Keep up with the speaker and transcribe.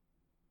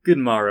Good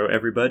morrow,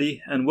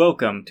 everybody, and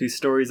welcome to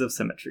Stories of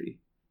Symmetry.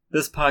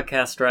 This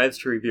podcast strives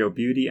to reveal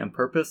beauty and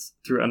purpose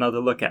through another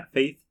look at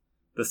faith,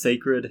 the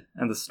sacred,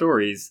 and the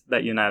stories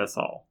that unite us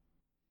all.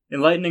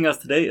 Enlightening us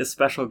today is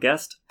special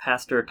guest,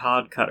 Pastor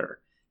Todd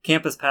Cutter,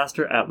 campus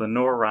pastor at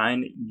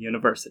Lenoir-Rhyne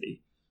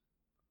University.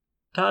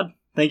 Todd,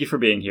 thank you for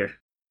being here.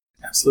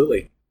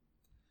 Absolutely.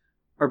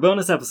 Our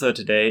bonus episode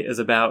today is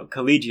about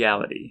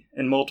collegiality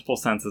in multiple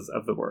senses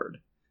of the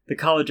word, the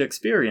college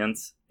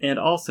experience, and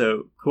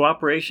also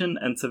cooperation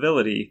and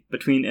civility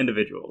between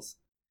individuals.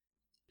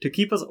 To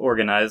keep us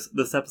organized,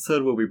 this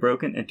episode will be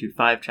broken into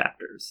 5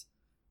 chapters.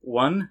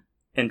 1.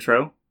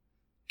 Intro.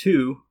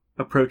 2.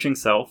 Approaching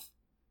self.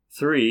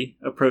 3.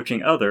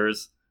 Approaching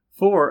others.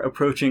 4.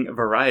 Approaching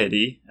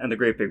variety and the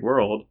great big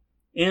world.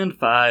 And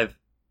 5.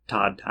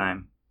 Todd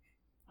time.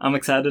 I'm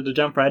excited to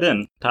jump right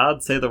in.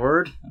 Todd, say the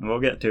word, and we'll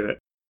get to it.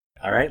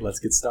 All right, let's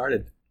get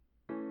started.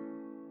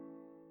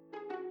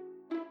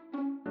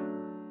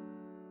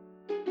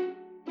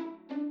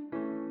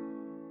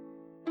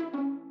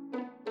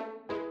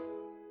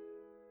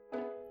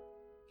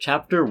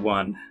 Chapter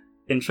 1.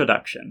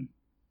 Introduction.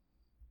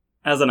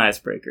 As an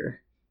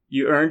icebreaker,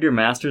 you earned your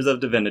Master's of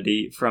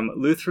Divinity from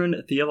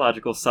Lutheran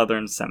Theological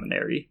Southern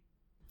Seminary.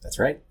 That's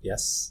right,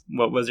 yes.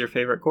 What was your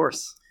favorite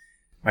course?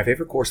 My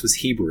favorite course was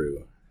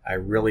Hebrew. I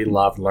really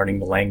loved learning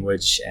the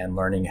language and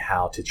learning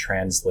how to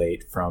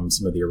translate from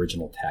some of the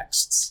original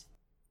texts.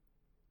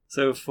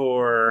 So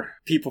for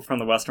people from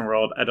the Western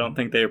world, I don't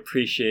think they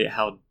appreciate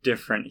how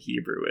different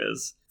Hebrew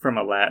is from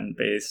a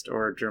Latin-based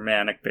or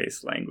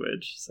Germanic-based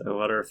language. So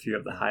what are a few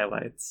of the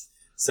highlights?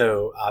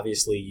 So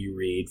obviously you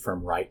read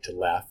from right to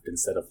left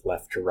instead of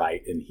left to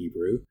right in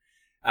Hebrew.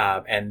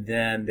 And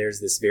then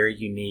there's this very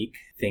unique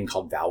thing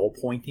called vowel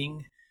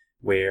pointing,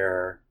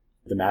 where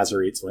the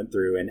Masoretes went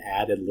through and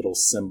added little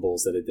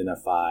symbols that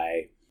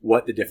identify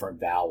what the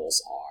different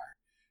vowels are.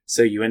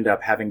 So you end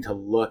up having to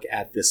look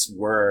at this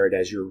word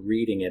as you're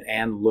reading it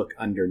and look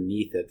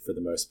underneath it for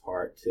the most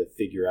part to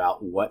figure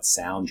out what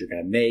sound you're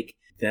going to make,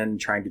 then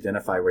trying to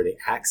identify where the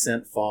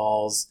accent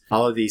falls.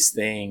 All of these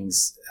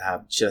things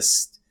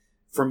just,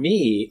 for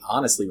me,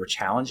 honestly, were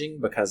challenging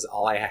because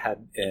all I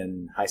had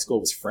in high school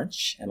was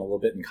French and a little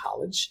bit in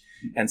college.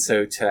 And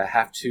so to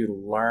have to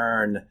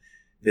learn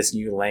this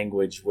new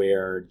language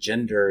where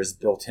gender is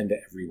built into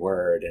every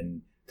word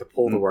and to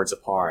pull the words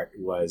apart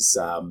was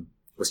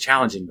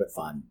challenging but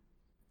fun.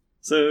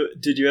 So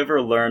did you ever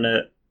learn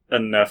it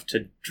enough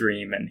to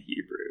dream in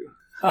Hebrew?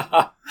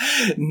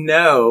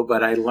 No,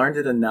 but I learned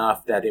it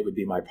enough that it would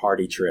be my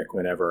party trick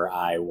whenever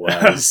I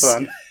was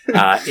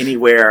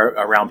anywhere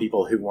around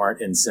people who weren't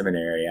in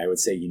seminary. I would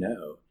say,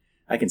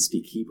 I can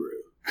speak Hebrew.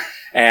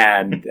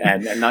 And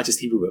not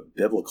just Hebrew, but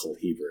biblical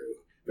Hebrew,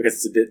 because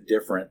it's a bit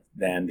different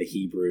than the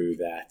Hebrew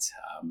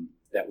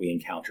that we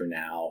encounter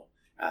now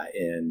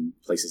in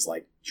places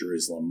like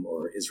Jerusalem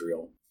or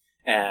Israel.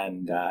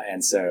 And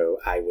so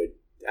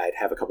I'd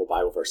have a couple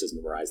Bible verses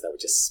memorized that would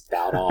just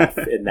spout off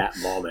in that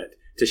moment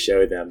to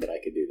show them that I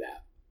could do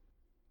that.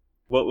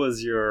 What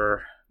was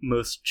your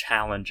most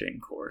challenging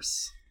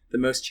course? The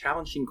most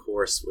challenging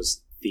course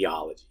was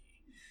theology.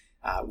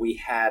 We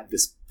had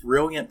this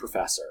brilliant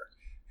professor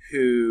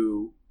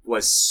who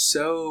was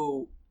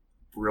so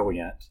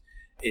brilliant,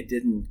 it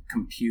didn't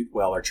compute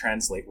well or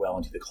translate well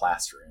into the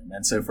classroom.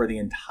 And so for the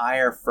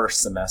entire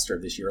first semester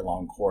of this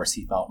year-long course,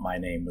 he thought my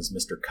name was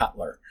Mr.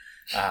 Cutler.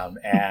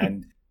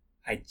 And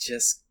I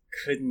just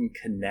couldn't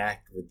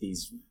connect with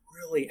these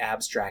really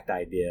abstract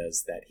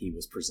ideas that he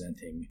was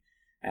presenting.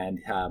 And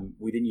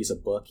we didn't use a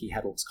book. He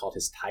had what's called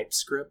his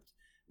TypeScript,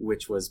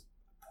 which was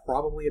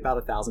probably about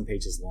 1,000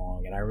 pages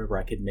long. And I remember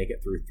I could make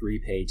it through 3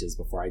 pages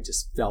before I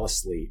just fell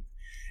asleep.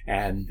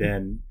 And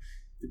then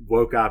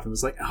woke up and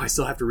was like, I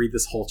still have to read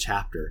this whole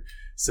chapter.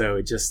 So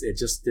it just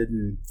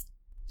didn't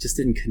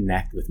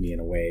connect with me in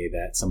a way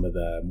that some of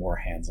the more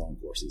hands-on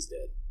courses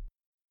did.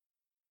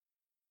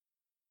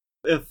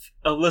 If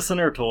a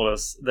listener told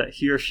us that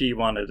he or she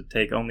wanted to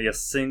take only a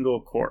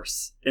single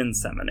course in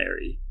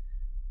seminary,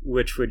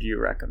 which would you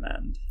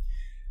recommend?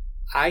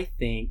 I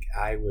think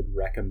I would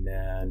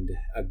recommend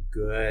a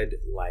good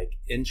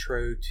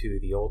intro to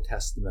the Old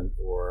Testament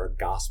or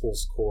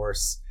Gospels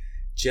course,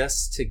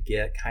 just to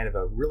get kind of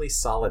a really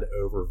solid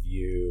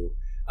overview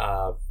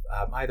of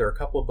either a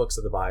couple of books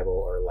of the Bible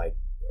or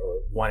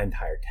one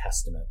entire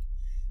testament.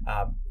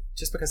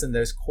 Just because in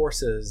those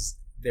courses,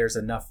 there's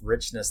enough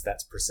richness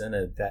that's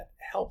presented that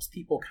helps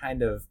people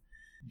kind of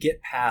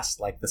get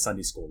past the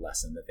Sunday school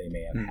lesson that they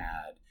may have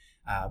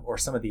had, or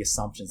some of the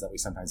assumptions that we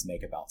sometimes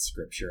make about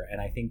Scripture.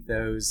 And I think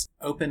those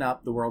open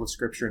up the world of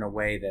Scripture in a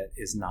way that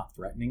is not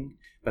threatening,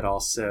 but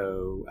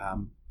also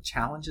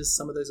challenges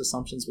some of those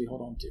assumptions we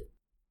hold on to.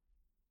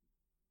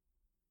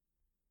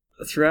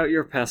 Throughout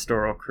your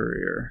pastoral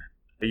career,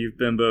 you've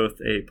been both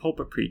a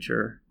pulpit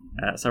preacher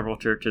at several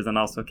churches and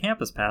also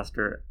campus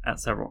pastor at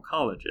several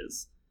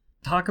colleges.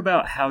 Talk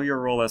about how your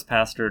role as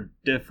pastor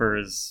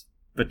differs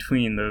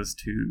between those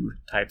two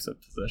types of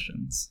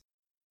positions.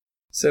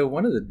 So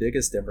one of the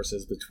biggest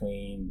differences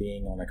between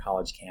being on a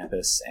college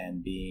campus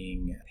and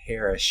being a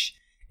parish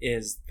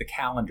is the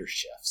calendar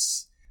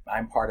shifts.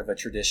 I'm part of a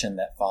tradition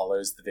that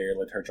follows the very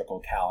liturgical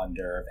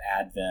calendar of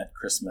Advent,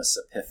 Christmas,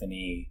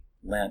 Epiphany,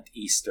 Lent,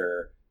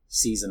 Easter,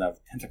 season of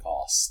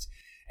Pentecost.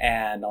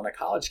 And on a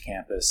college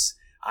campus,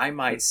 I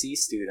might see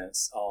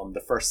students on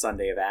the first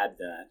Sunday of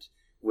Advent,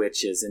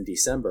 which is in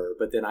December,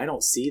 but then I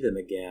don't see them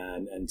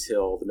again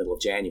until the middle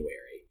of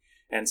January.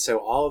 And so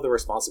all of the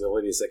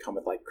responsibilities that come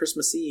with like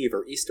Christmas Eve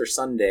or Easter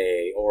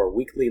Sunday or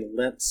weekly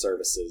Lent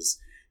services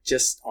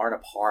just aren't a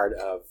part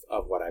of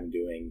what I'm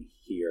doing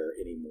here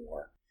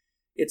anymore.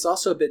 It's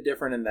also a bit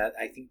different in that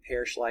I think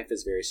parish life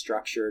is very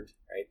structured,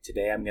 right?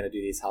 Today I'm going to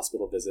do these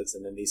hospital visits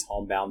and then these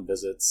homebound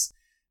visits.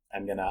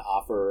 I'm going to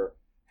offer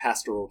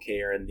pastoral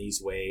care in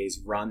these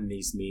ways, run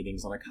these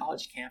meetings. On a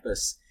college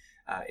campus,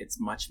 it's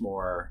much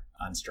more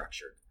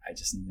unstructured. I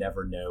just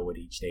never know what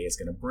each day is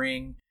going to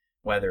bring,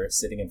 whether it's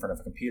sitting in front of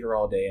a computer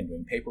all day and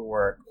doing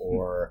paperwork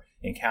or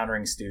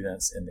encountering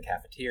students in the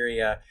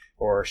cafeteria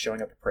or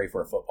showing up to pray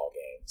for a football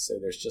game. So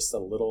there's just a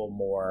little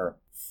more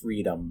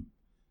freedom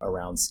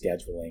around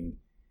scheduling.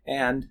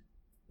 And,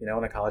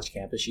 on a college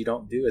campus, you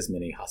don't do as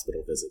many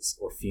hospital visits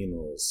or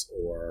funerals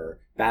or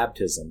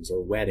baptisms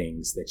or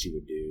weddings that you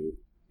would do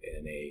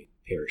in a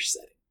parish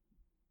setting.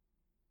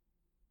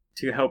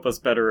 To help us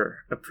better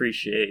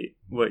appreciate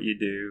what you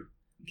do,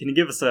 can you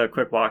give us a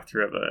quick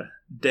walkthrough of a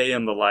day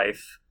in the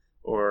life,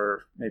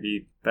 or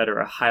maybe better,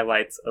 a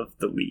highlights of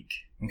the week?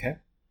 Okay,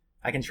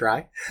 I can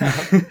try.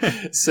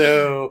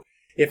 So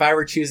if I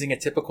were choosing a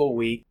typical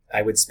week,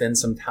 I would spend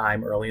some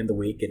time early in the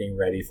week getting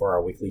ready for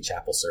our weekly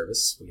chapel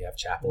service. We have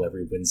chapel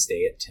every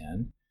Wednesday at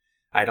 10.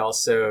 I'd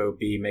also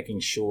be making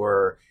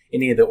sure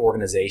any of the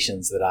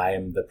organizations that I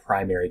am the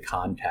primary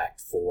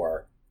contact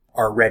for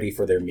are ready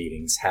for their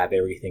meetings, have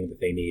everything that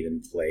they need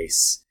in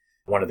place.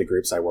 One of the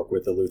groups I work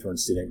with, the Lutheran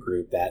Student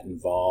Group, that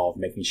involved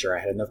making sure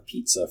I had enough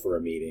pizza for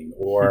a meeting,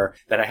 or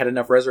that I had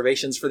enough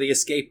reservations for the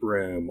escape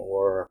room,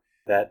 or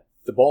that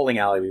the bowling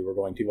alley we were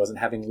going to wasn't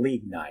having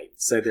league night.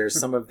 So there's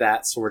some of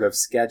that sort of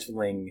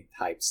scheduling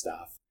type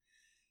stuff.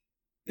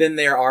 Then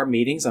there are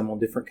meetings. I'm on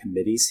different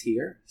committees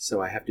here.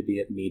 So I have to be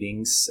at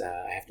meetings.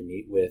 I have to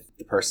meet with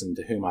the person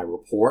to whom I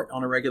report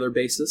on a regular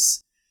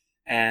basis.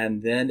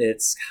 And then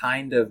it's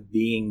kind of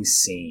being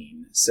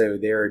seen. So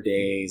there are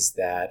days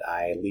that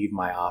I leave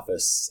my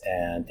office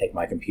and take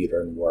my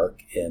computer and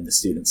work in the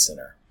student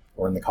center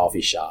or in the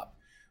coffee shop,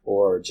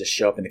 or just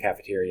show up in the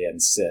cafeteria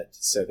and sit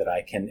so that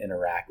I can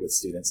interact with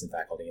students and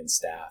faculty and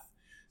staff.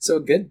 So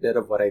a good bit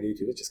of what I do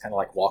too is just kind of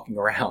like walking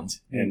around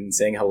and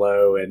saying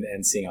hello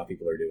and seeing how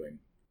people are doing.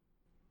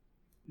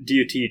 Do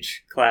you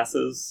teach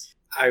classes?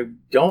 I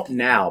don't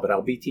now, but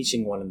I'll be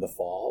teaching one in the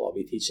fall. I'll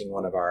be teaching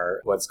one of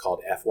our what's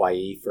called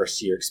FYE,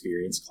 first year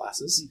experience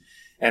classes.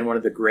 And one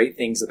of the great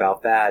things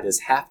about that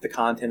is half the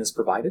content is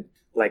provided.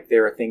 Like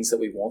there are things that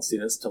we want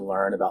students to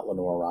learn about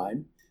Lenore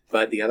Rhyme,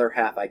 but the other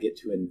half I get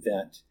to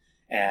invent.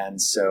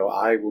 And so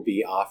I will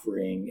be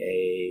offering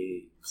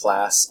a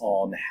class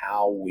on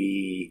how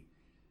we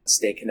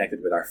stay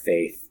connected with our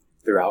faith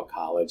throughout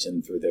college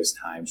and through those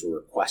times where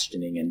we're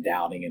questioning and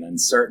doubting and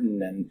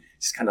uncertain and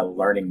just kind of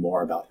learning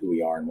more about who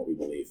we are and what we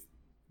believe.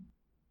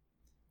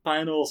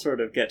 Final sort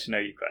of get to know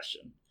you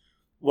question.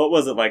 What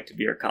was it like to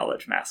be your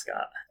college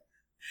mascot?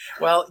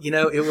 Well,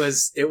 it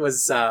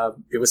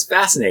was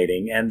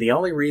fascinating. And the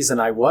only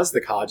reason I was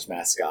the college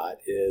mascot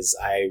is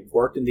I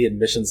worked in the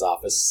admissions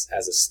office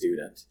as a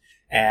student.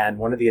 And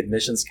one of the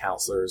admissions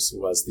counselors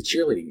was the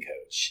cheerleading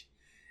coach.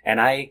 And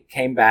I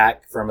came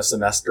back from a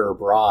semester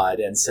abroad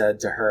and said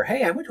to her,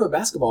 hey, I went to a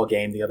basketball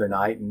game the other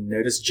night and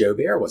noticed Joe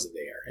Bear wasn't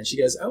there. And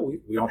she goes, oh,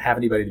 we don't have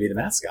anybody to be the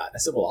mascot. And I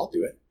said, well, I'll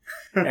do it.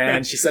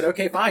 And she said,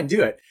 okay, fine,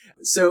 do it.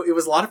 So it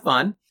was a lot of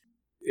fun.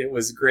 It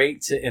was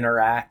great to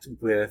interact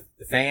with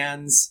the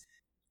fans.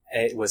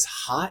 It was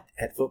hot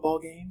at football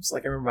games.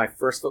 Like I remember my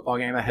first football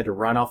game, I had to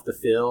run off the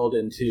field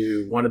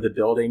into one of the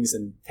buildings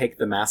and take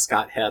the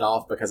mascot head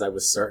off because I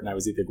was certain I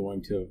was either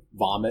going to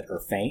vomit or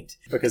faint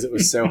because it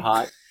was so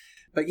hot.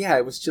 But yeah,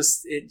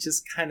 it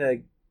just kind of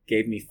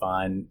gave me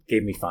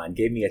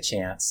a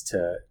chance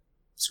to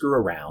screw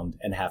around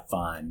and have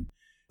fun.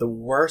 The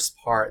worst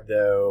part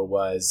though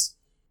was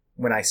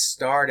when I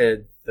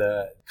started,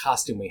 the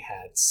costume we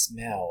had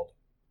smelled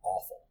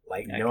awful.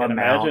 Like I can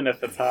imagine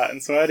if it's hot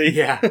and sweaty.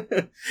 Yeah.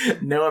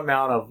 No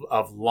amount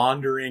of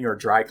laundering or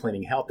dry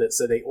cleaning helped it.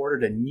 So they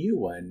ordered a new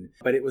one,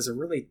 but it was a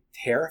really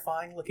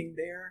terrifying looking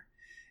bear.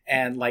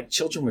 And like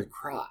children would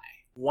cry.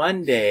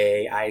 One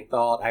day I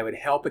thought I would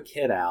help a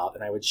kid out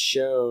and I would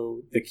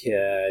show the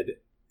kid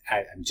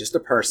I'm just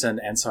a person.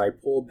 And so I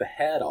pulled the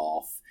head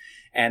off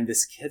and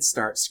this kid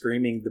starts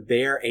screaming, the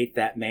bear ate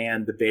that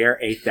man, the bear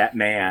ate that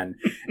man.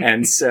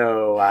 And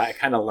so I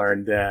kind of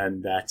learned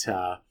then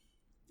that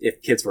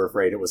if kids were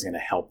afraid, it wasn't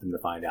going to help them to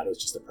find out it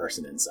was just a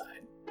person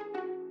inside.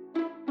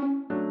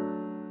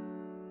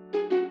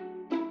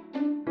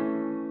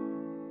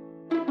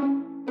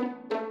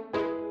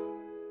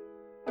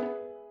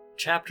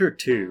 Chapter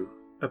 2,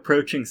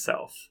 Approaching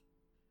Self.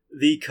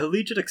 The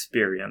collegiate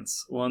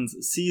experience, one's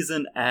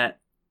season at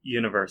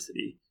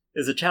university,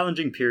 is a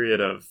challenging period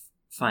of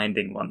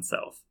finding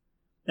oneself.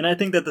 And I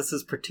think that this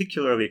is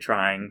particularly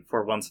trying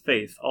for one's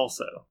faith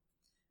also.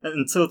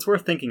 And so it's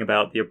worth thinking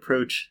about the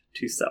approach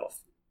to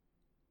self.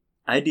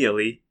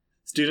 Ideally,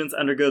 students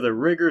undergo the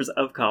rigors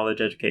of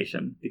college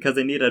education because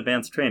they need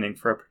advanced training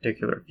for a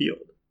particular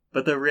field.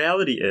 But the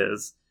reality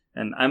is,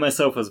 and I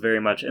myself was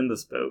very much in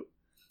this boat,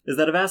 is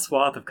that a vast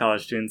swath of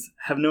college students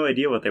have no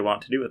idea what they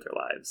want to do with their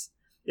lives.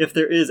 If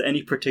there is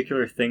any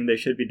particular thing they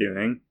should be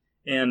doing,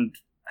 and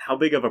how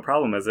big of a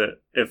problem is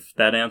it if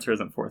that answer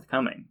isn't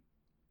forthcoming?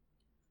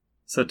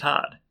 So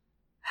Todd,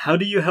 how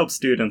do you help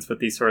students with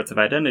these sorts of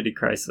identity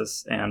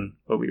crisis and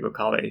what we would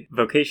call a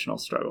vocational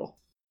struggle?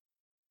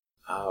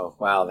 Oh,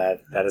 wow,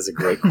 that is a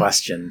great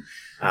question.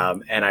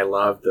 And I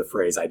love the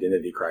phrase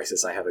identity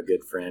crisis. I have a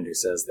good friend who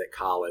says that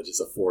college is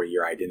a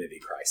 4-year identity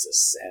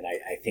crisis. And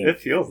I think it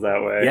feels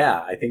that way.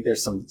 Yeah, I think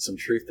there's some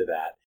truth to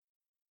that.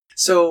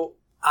 So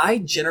I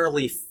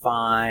generally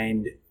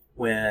find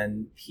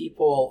when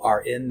people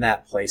are in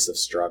that place of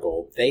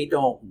struggle, they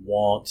don't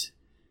want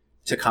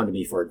to come to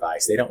me for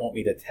advice. They don't want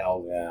me to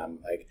tell them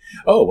like,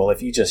 oh, well,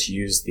 if you just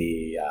use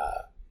the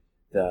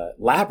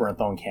labyrinth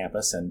on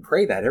campus and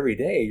pray that every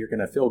day, you're going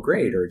to feel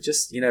great. Or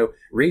just,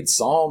 read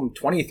Psalm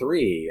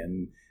 23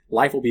 and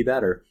life will be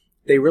better.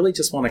 They really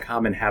just want to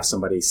come and have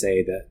somebody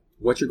say that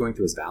what you're going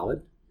through is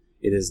valid.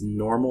 It is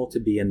normal to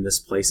be in this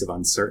place of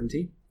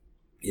uncertainty.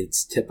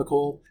 It's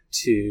typical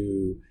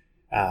to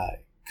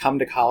come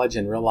to college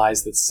and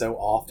realize that so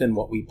often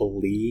what we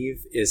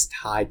believe is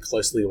tied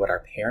closely to what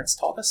our parents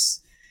taught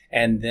us.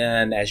 And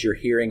then as you're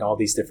hearing all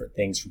these different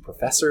things from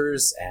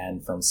professors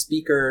and from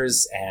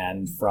speakers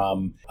and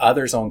from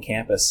others on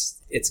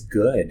campus, it's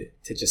good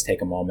to just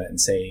take a moment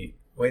and say,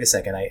 wait a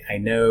second, I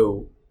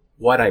know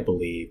what I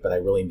believe, but I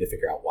really need to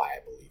figure out why I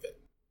believe it.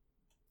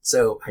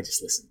 So I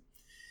just listen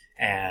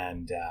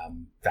and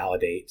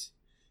validate,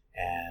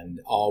 and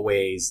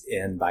always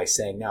end by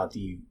saying, now, do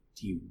you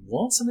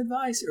want some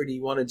advice, or do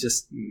you want to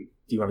just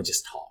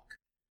talk?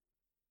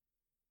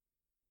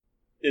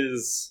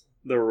 Is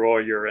the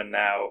role you're in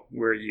now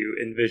where you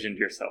envisioned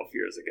yourself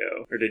years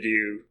ago, or did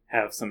you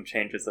have some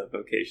changes of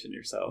vocation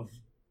yourself?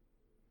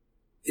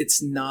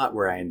 It's not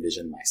where I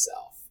envisioned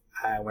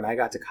myself. When I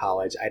got to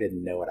college, I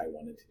didn't know what I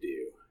wanted to do.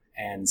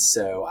 And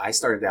so I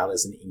started out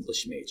as an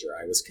English major.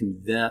 I was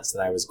convinced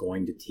that I was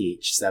going to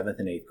teach 7th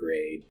and 8th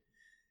grade.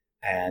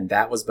 And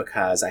that was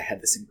because I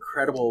had this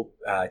incredible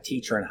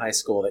teacher in high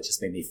school that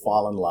just made me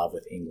fall in love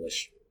with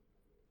English.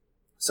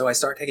 So I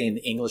started taking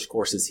English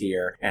courses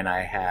here, and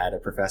I had a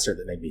professor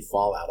that made me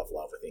fall out of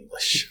love with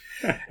English.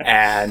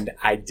 And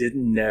I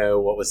didn't know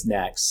what was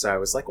next. So I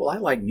was like, well, I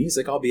like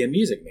music. I'll be a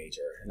music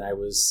major. And I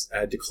was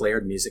a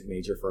declared music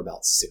major for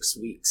about 6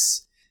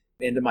 weeks.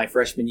 Into my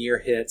freshman year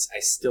hits,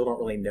 I still don't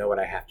really know what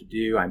I have to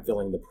do. I'm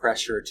feeling the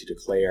pressure to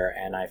declare,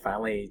 and I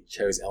finally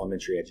chose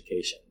elementary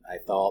education. I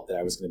thought that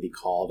I was going to be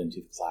called into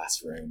the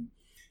classroom.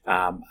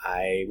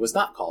 I was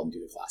not called into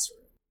the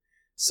classroom.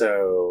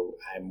 So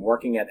I'm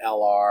working at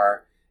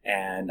LR,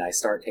 and I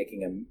start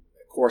taking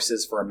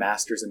courses for a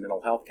master's in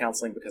mental health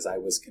counseling because I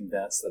was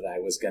convinced that I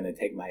was going to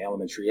take my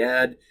elementary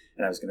ed,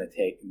 and I was going to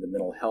take the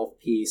mental health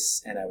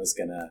piece, and I was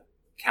going to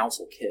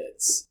counsel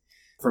kids.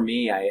 For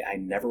me, I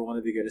never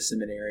wanted to go to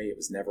seminary. It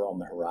was never on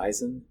the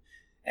horizon.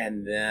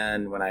 And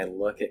then when I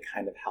look at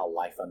kind of how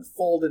life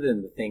unfolded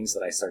and the things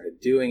that I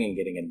started doing and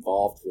getting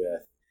involved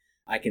with,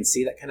 I can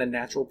see that kind of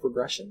natural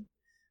progression.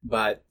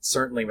 But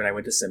certainly when I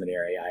went to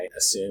seminary, I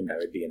assumed I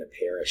would be in a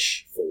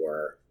parish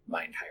for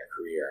my entire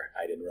career.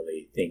 I didn't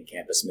really think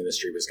campus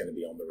ministry was going to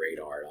be on the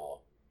radar at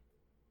all.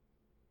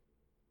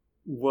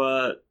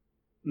 What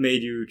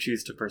made you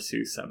choose to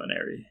pursue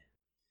seminary?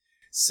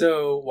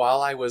 So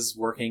while I was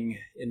working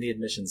in the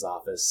admissions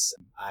office,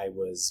 I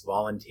was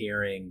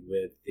volunteering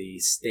with the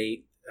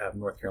state of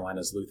North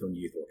Carolina's Lutheran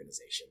Youth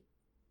Organization.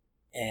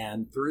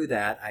 And through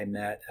that, I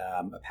met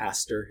a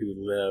pastor who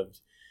lived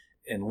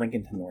in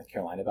Lincolnton, North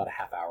Carolina, about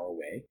a half hour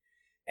away.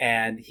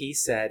 And he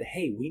said,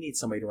 hey, we need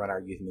somebody to run our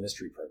youth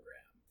ministry program.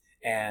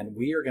 And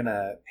we are going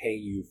to pay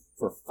you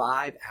for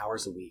 5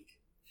 hours a week.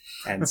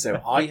 And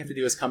so all you have to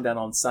do is come down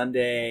on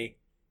Sunday,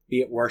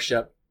 be at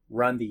worship,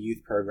 run the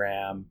youth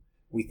program.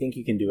 We think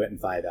you can do it in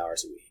 5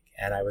 hours a week.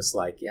 And I was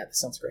like, yeah, this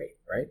sounds great,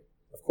 right?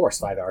 Of course,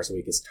 5 hours a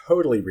week is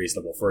totally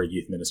reasonable for a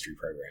youth ministry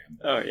program.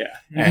 Oh, yeah.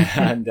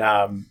 And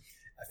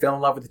I fell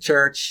in love with the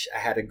church. I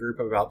had a group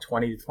of about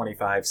 20 to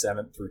 25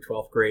 7th through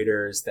 12th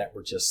graders that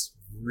were just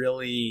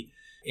really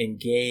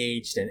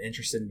engaged and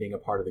interested in being a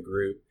part of the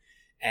group.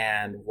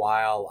 And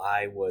while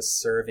I was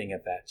serving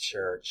at that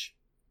church,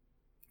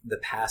 the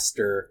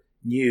pastor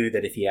knew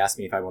that if he asked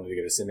me if I wanted to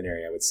go to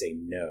seminary, I would say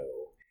no.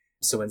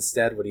 So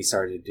instead, what he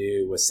started to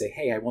do was say,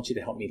 hey, I want you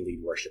to help me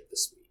lead worship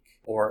this week.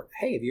 Or,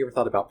 hey, have you ever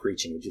thought about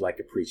preaching? Would you like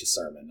to preach a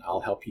sermon?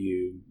 I'll help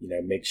you,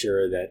 make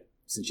sure that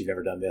since you've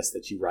never done this,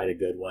 that you write a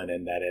good one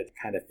and that it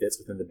kind of fits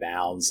within the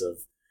bounds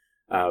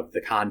of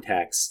the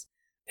context.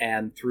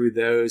 And through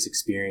those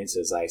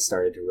experiences, I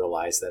started to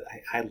realize that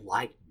I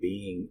liked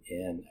being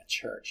in a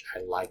church.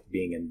 I liked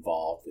being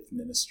involved with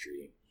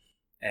ministry.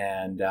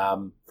 And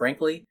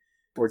frankly,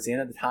 towards the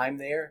end of the time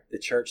there, the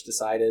church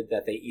decided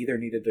that they either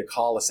needed to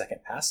call a second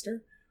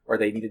pastor or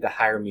they needed to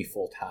hire me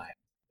full time.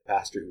 The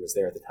pastor who was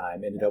there at the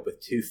time ended up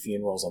with 2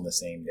 funerals on the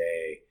same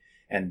day.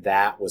 And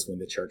that was when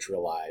the church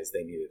realized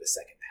they needed a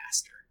second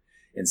pastor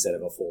instead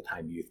of a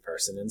full-time youth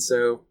person. And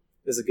so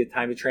it was a good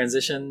time to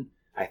transition.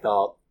 I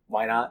thought,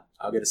 why not?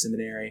 I'll go to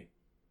seminary,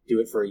 do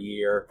it for a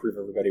year, prove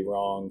everybody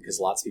wrong, because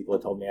lots of people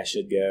had told me I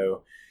should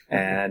go.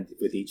 And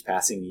with each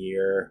passing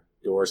year,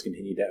 doors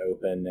continued to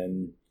open.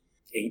 And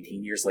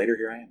 18 years later,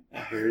 here I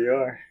am. Here you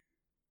are.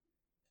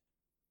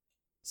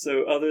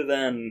 So other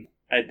than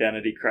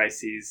identity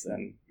crises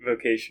and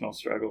vocational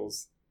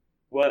struggles,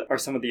 what are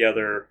some of the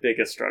other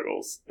biggest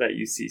struggles that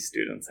you see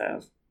students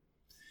have?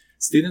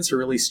 Students are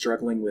really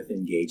struggling with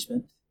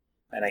engagement.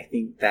 And I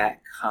think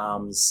that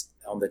comes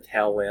on the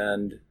tail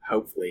end,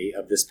 hopefully,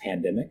 of this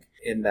pandemic,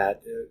 in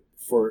that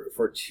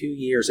for 2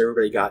 years,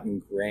 everybody got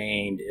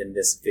ingrained in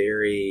this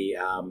very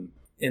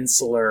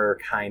insular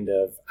kind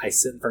of, I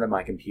sit in front of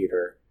my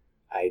computer,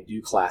 I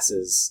do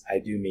classes, I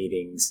do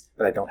meetings,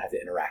 but I don't have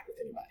to interact with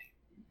anybody.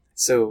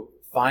 So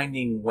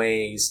finding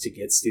ways to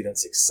get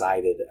students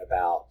excited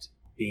about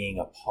being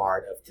a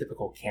part of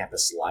typical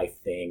campus life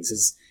things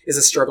is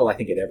a struggle, I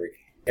think, at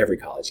every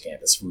college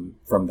campus.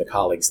 From the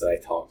colleagues that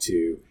I talk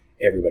to,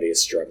 everybody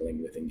is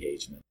struggling with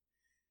engagement.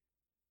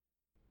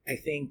 I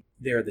think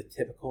they're the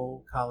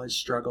typical college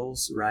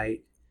struggles,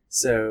 right?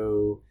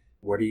 So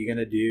what are you going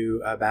to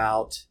do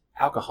about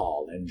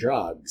alcohol and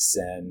drugs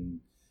and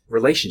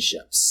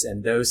relationships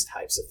and those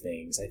types of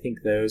things? I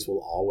think those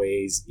will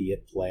always be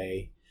at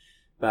play.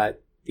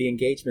 But the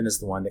engagement is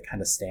the one that kind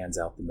of stands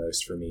out the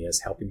most for me,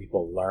 is helping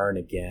people learn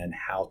again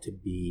how to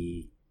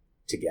be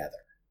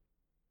together.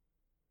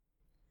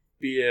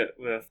 Be it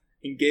with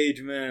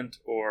engagement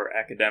or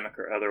academic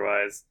or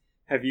otherwise,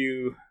 have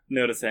you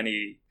noticed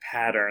any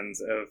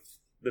patterns of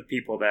the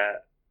people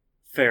that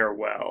fare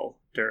well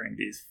during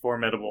these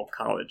formidable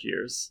college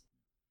years?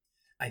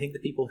 I think the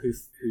people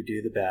who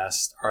do the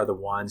best are the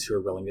ones who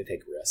are willing to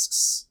take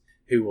risks,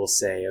 who will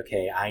say,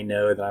 okay, I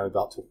know that I'm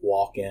about to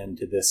walk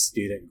into this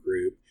student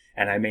group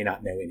and I may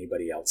not know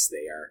anybody else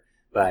there,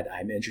 but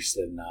I'm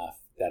interested enough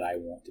that I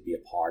want to be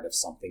a part of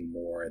something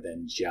more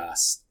than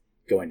just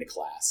going to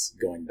class,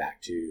 going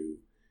back to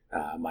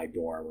my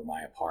dorm or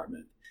my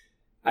apartment.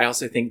 I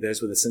also think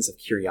those with a sense of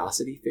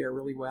curiosity fare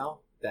really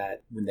well,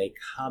 that when they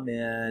come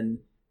in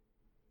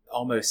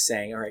almost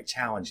saying, all right,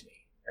 challenge me,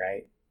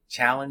 right?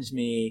 Challenge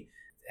me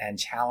and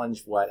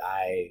challenge what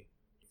I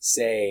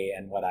say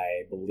and what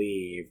I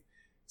believe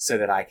so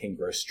that I can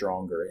grow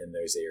stronger in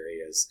those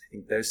areas. I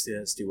think those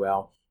students do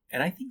well.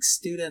 And I think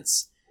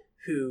students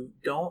who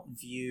don't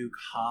view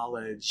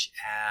college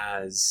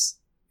as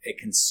a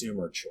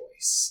consumer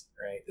choice,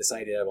 right? This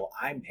idea of, well,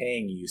 I'm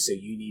paying you, so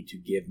you need to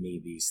give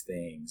me these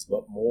things,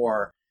 but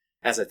more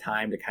as a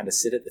time to kind of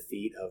sit at the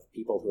feet of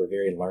people who are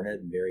very learned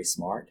and very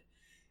smart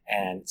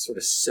and sort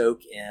of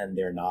soak in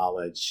their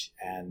knowledge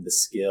and the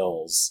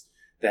skills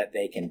that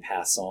they can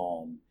pass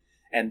on.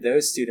 And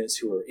those students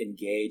who are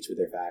engaged with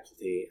their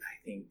faculty,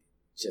 I think,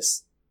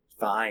 just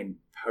find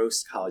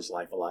post-college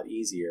life a lot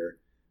easier,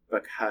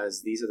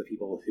 because these are the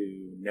people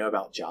who know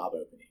about job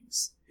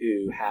openings,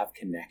 who have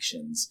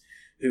connections,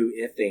 who,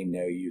 if they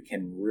know you,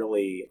 can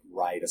really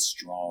write a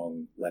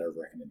strong letter of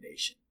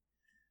recommendation.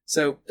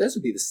 So those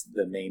would be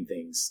the main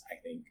things, I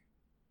think.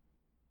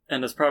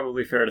 And it's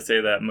probably fair to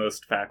say that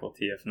most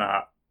faculty, if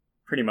not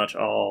pretty much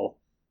all,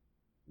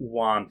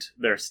 want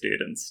their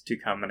students to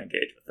come and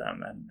engage with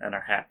them and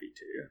are happy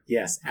to.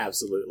 Yes,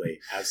 absolutely.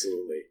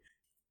 Absolutely.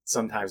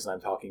 Sometimes when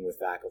I'm talking with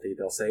faculty,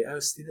 they'll say, oh,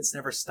 students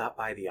never stop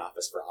by the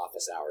office for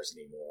office hours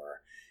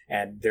anymore.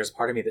 And there's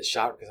part of me that's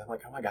shocked because I'm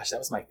like, oh my gosh, that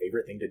was my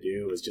favorite thing to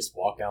do, was just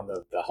walk down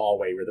the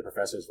hallway where the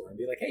professors were and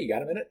be like, hey, you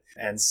got a minute?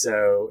 And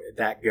so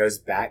that goes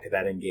back to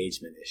that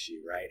engagement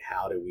issue, right?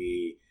 How do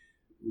we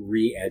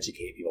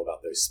re-educate people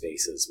about those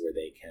spaces where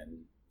they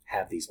can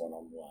have these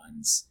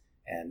one-on-ones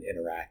and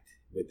interact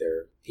with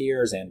their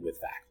peers and with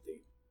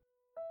faculty?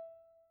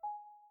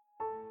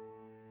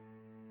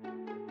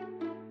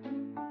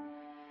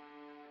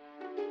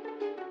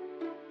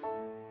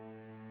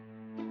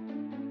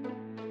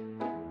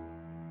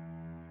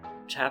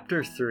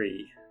 Chapter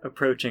 3,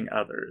 Approaching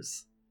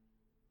Others.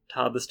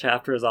 Todd, this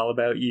chapter is all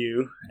about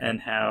you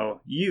and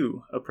how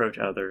you approach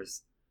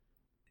others.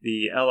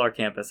 The LR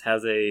campus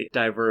has a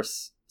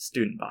diverse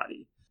student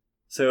body.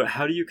 So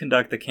how do you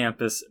conduct the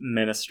campus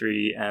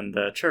ministry and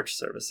the church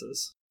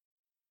services?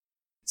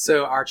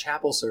 So our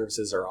chapel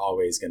services are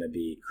always going to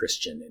be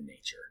Christian in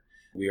nature.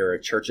 We are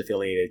a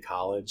church-affiliated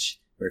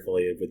college. We're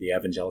affiliated with the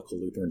Evangelical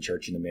Lutheran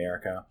Church in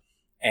America.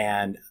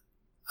 And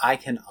I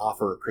can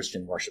offer a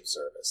Christian worship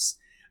service.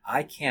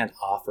 I can't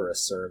offer a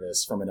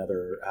service from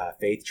another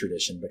faith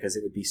tradition because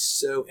it would be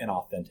so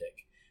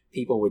inauthentic.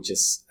 People would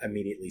just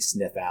immediately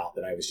sniff out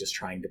that I was just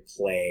trying to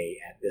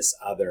play at this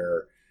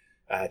other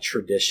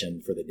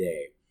tradition for the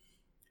day.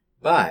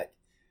 But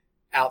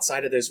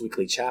outside of those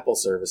weekly chapel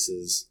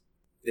services,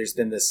 there's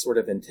been this sort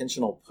of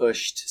intentional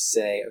push to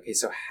say, okay,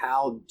 so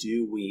how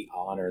do we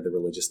honor the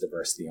religious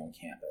diversity on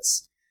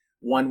campus?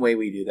 One way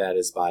we do that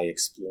is by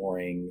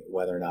exploring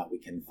whether or not we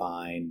can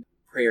find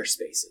prayer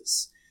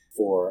spaces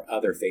for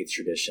other faith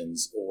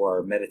traditions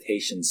or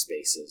meditation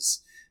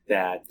spaces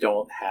that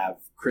don't have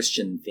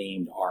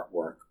Christian-themed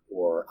artwork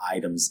or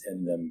items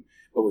in them,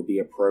 but would be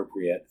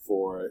appropriate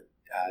for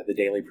the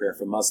daily prayer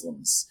for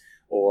Muslims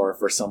or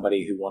for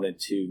somebody who wanted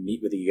to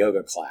meet with a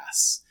yoga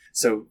class.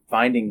 So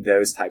finding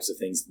those types of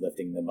things,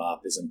 lifting them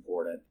up is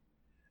important.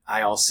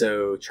 I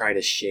also try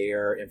to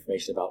share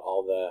information about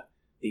all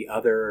the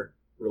other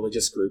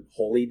religious group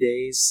holy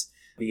days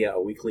via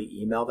a weekly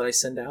email that I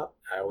send out.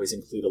 I always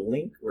include a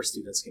link where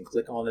students can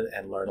click on it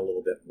and learn a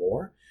little bit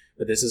more.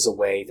 But this is a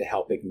way to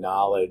help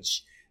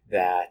acknowledge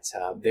that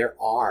there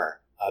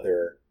are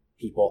other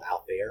people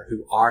out there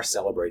who are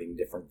celebrating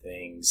different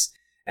things.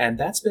 And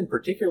that's been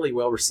particularly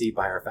well received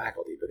by our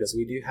faculty, because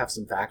we do have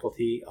some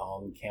faculty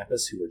on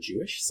campus who are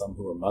Jewish, some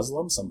who are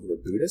Muslim, some who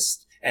are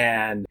Buddhist.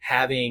 And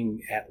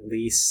having at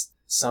least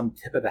some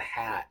tip of the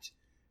hat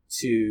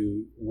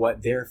to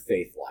what their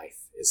faith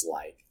life is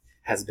like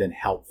has been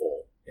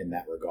helpful in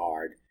that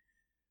regard.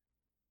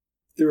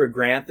 Through a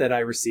grant that I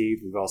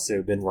received, we've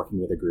also been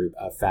working with a group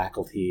of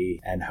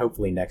faculty, and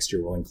hopefully next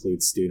year we'll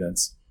include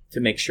students, to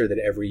make sure that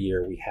every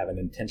year we have an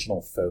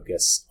intentional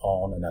focus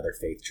on another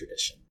faith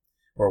tradition,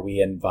 where we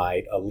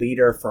invite a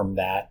leader from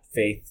that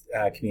faith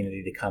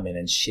community to come in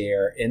and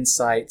share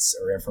insights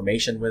or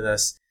information with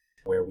us,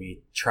 where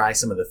we try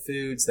some of the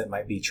foods that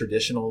might be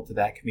traditional to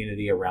that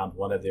community around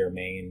one of their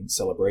main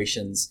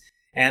celebrations,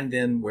 and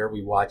then where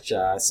we watch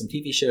some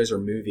TV shows or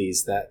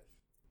movies that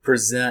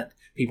present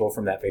people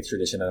from that faith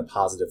tradition in a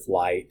positive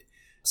light,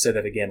 so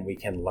that, again, we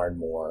can learn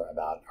more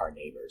about our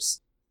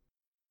neighbors.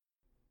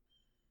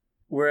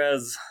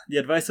 Whereas the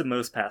advice of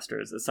most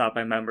pastors is sought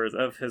by members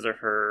of his or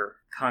her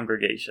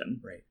congregation.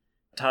 Right.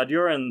 Todd,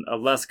 you're in a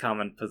less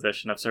common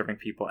position of serving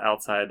people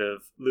outside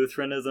of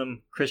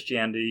Lutheranism,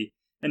 Christianity,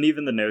 and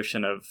even the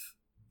notion of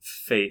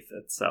faith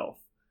itself.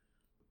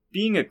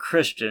 Being a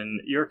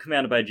Christian, you're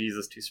commanded by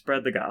Jesus to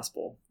spread the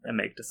gospel and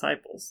make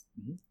disciples.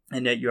 Mm-hmm.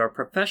 And yet you are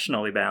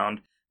professionally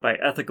bound by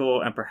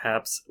ethical and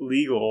perhaps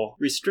legal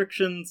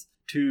restrictions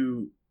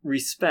to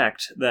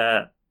respect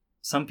that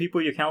some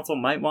people you counsel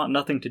might want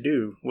nothing to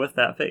do with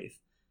that faith.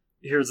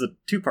 Here's a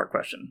two-part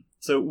question.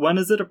 So when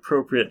is it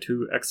appropriate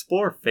to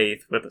explore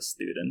faith with a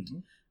student,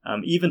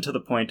 even to the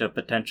point of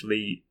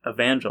potentially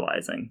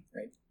evangelizing?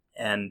 Right.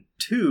 And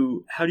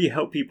two, how do you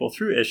help people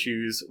through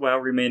issues while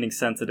remaining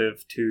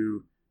sensitive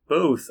to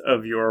both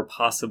of your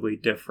possibly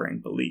differing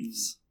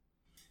beliefs?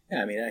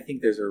 Yeah, I mean, I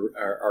think those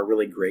are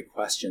really great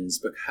questions,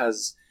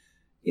 because,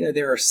 you know,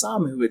 there are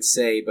some who would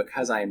say,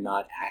 because I am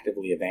not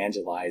actively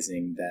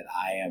evangelizing, that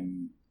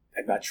I'm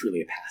not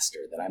truly a pastor,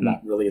 that I'm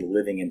not really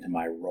living into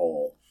my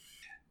role.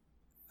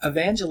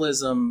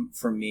 Evangelism,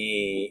 for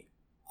me,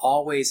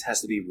 always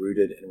has to be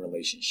rooted in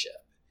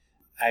relationship.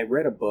 I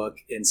read a book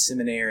in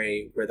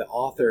seminary where the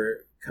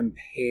author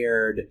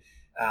compared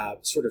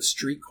sort of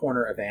street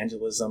corner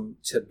evangelism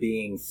to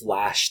being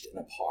flashed in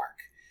a park.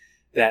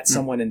 That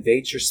someone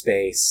invades your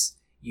space,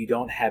 you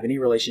don't have any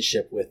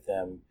relationship with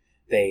them,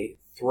 they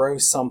throw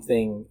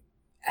something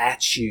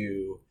at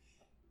you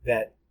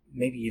that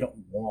maybe you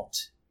don't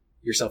want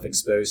yourself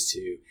exposed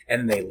to,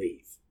 and then they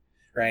leave,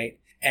 right?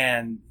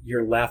 And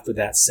you're left with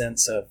that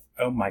sense of,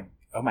 oh my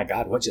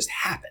God, what just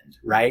happened,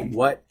 right?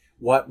 What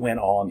went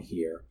on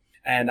here?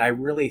 And I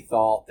really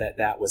thought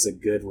that was a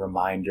good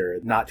reminder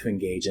not to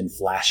engage in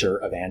flasher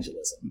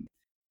evangelism.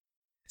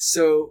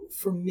 So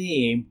for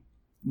me,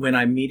 when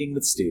I'm meeting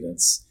with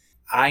students,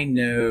 I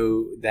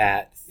know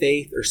that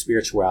faith or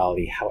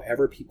spirituality,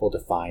 however people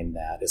define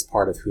that, is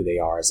part of who they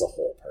are as a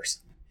whole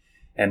person.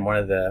 And one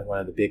of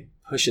the big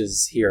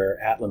pushes here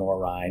at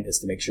Lenoir-Rhyne is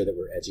to make sure that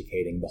we're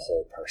educating the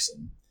whole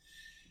person.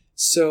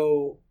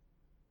 So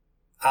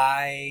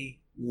I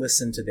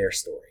listen to their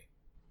story.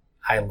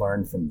 I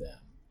learn from them.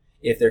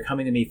 If they're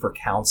coming to me for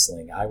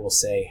counseling, I will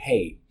say,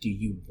 hey, do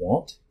you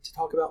want to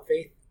talk about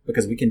faith?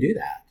 Because we can do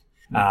that.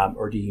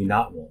 Or do you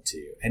not want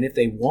to? And if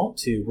they want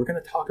to, we're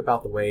going to talk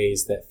about the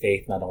ways that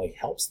faith not only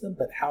helps them,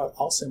 but how it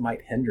also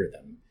might hinder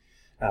them.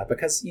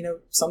 Because, you know,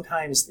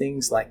 sometimes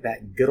things like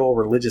that good old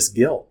religious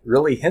guilt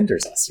really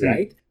hinders us,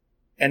 right?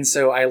 And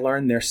so I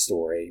learned their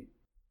story.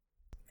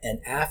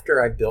 And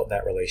after I built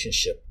that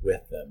relationship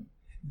with them,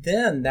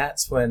 then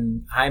that's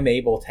when I'm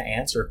able to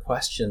answer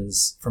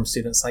questions from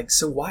students like,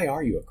 so why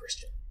are you a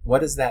Christian?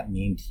 What does that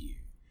mean to you?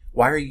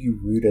 Why are you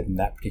rooted in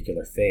that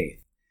particular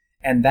faith?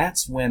 And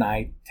that's when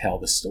I tell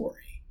the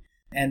story.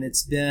 And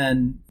it's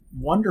been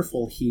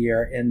wonderful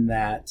here in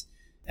that,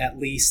 at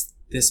least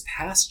this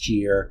past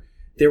year,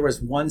 there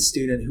was one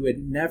student who had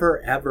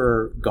never,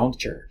 ever gone to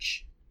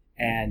church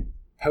and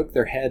poked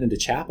their head into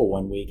chapel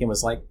one week and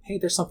was like, hey,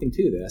 there's something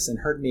to this, and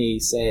heard me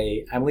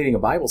say, I'm leading a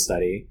Bible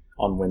study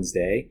on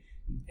Wednesday.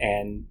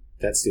 And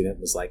that student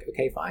was like,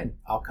 okay, fine,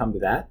 I'll come to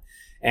that.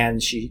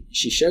 And she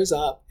shows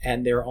up,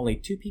 and there are only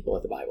 2 people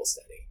at the Bible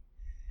study.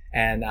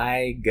 And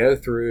I go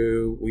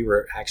through, we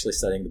were actually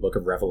studying the book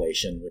of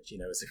Revelation, which, you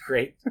know, is a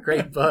great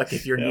book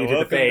if you're new to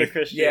the faith. To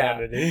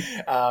Christianity.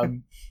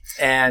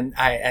 And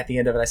I, at the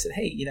end of it, I said,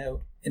 hey, you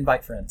know,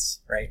 invite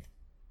friends, right?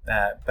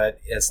 But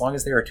as long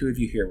as there are two of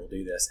you here, we'll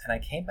do this. And I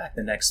came back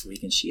the next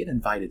week, and she had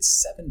invited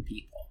 7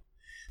 people.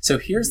 So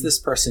here's this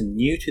person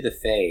new to the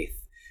faith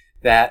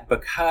that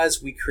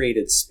because we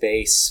created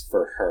space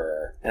for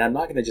her, and I'm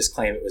not going to just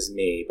claim it was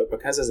me, but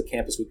because as a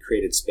campus we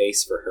created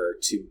space for her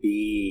to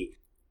be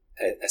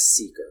a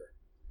seeker,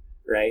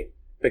 right,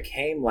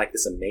 became like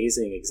this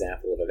amazing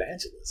example of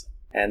evangelism.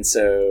 And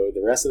so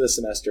the rest of the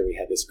semester, we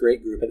had this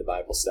great group at the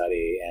Bible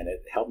study, and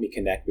it helped me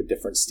connect with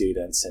different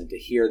students and to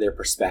hear their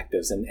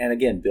perspectives and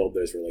again, build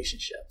those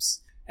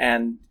relationships.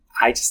 And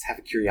I just have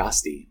a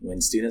curiosity. When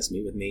students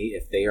meet with me,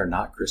 if they are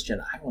not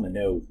Christian, I want to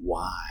know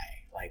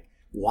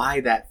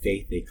why that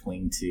faith they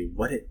cling to,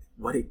 what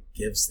it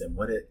gives them,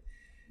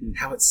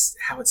 how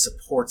it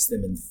supports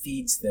them and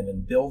feeds them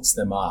and builds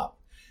them up.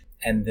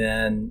 And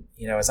then,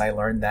 as I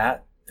learn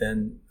that,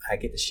 then I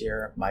get to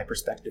share my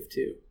perspective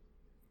too.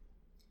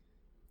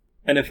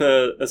 And if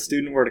a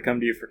student were to come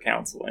to you for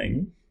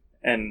counseling,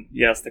 and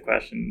you ask the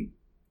question,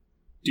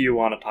 do you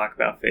want to talk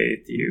about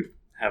faith? Do you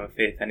have a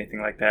faith? Anything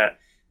like that?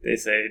 They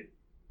say,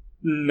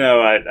 no,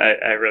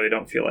 I really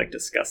don't feel like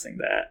discussing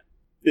that.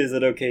 Is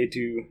it okay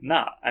to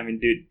not? I mean,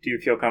 do you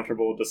feel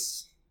comfortable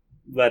just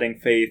letting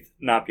faith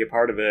not be a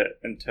part of it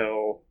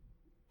until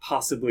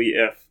possibly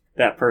if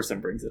that person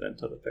brings it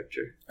into the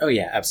picture? Oh,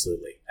 yeah,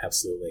 absolutely.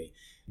 Absolutely.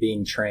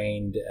 Being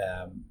trained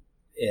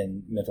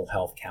in mental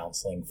health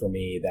counseling, for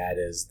me,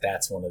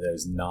 that's one of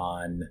those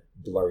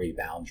non-blurry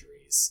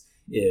boundaries,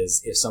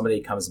 is if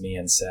somebody comes to me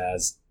and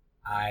says,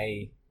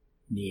 I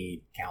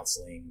need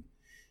counseling,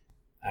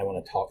 I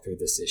want to talk through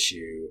this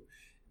issue.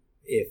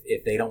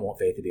 If they don't want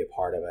faith to be a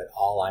part of it,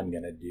 all I'm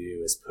going to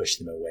do is push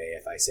them away.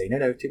 If I say,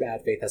 no, too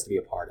bad, faith has to be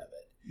a part of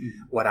it.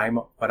 Mm-hmm.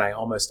 What I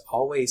almost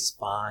always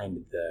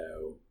find,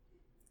 though,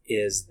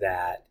 is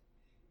that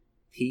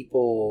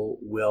people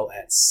will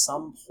at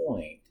some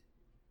point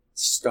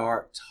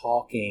start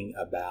talking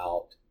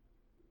about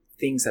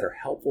things that are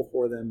helpful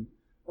for them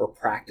or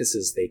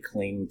practices they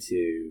cling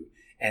to.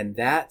 And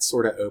that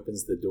sort of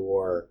opens the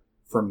door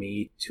for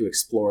me to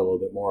explore a little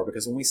bit more,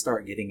 because when we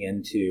start getting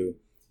into,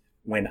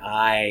 when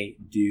I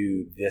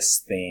do this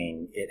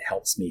thing, it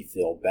helps me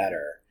feel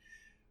better,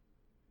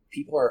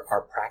 people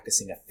are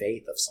practicing a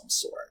faith of some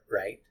sort,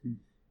 right? Mm-hmm.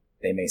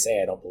 They may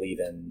say, I don't believe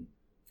in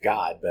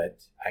God,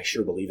 but I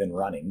sure believe in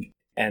running.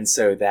 And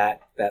so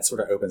that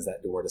sort of opens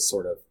that door to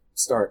sort of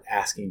start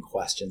asking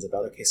questions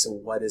about, okay, so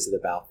what is it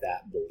about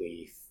that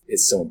belief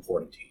is so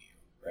important to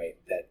you, right?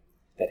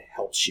 That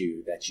helps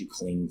you, that you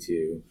cling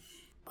to.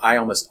 I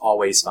almost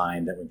always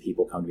find that when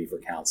people come to me for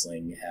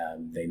counseling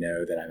and they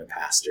know that I'm a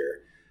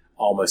pastor,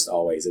 almost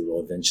always it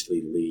will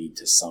eventually lead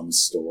to some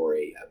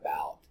story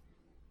about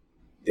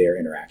their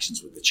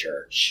interactions with the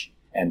church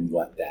and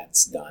what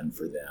that's done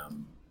for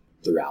them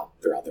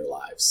throughout their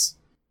lives.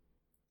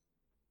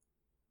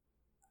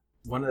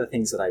 One of the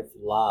things that I've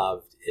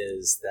loved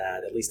is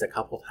that at least a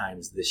couple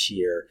times this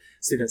year,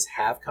 students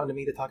have come to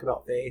me to talk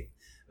about faith,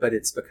 but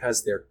it's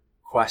because they're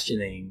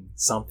questioning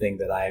something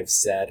that I've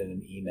said in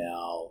an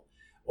email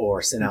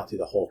or sent out to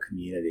the whole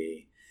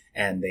community,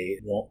 and they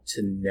want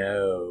to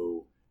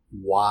know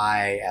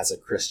why, as a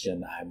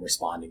Christian, I'm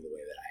responding the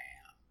way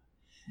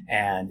that I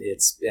am. And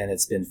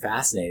it's been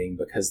fascinating,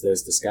 because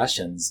those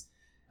discussions,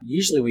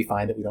 usually we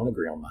find that we don't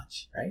agree on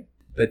much, right?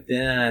 But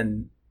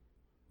then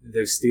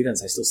those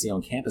students I still see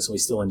on campus, and we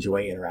still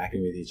enjoy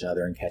interacting with each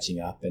other and catching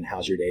up and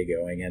how's your day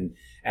going,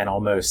 and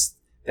almost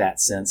that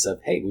sense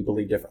of, hey, we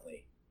believe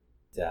differently.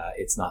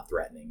 It's not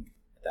threatening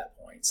at that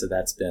point. So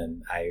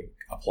I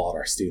applaud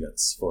our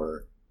students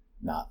for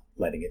not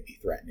letting it be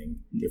threatening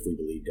if we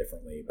believe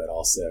differently, but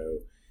also,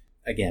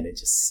 again, it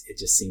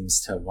just seems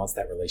to, once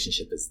that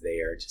relationship is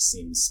there, it just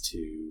seems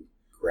to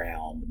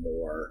ground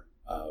more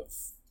of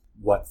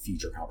what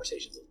future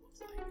conversations will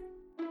look like.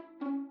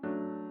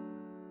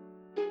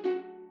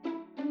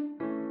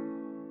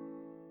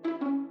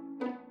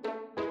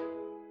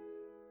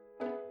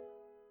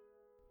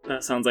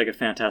 That sounds like a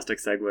fantastic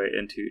segue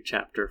into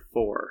Chapter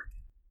 4,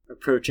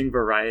 Approaching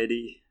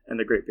Variety in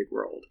the Great Big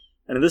World.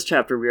 And in this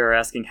chapter, we are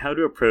asking how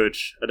to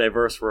approach a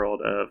diverse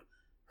world of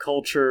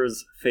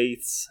cultures,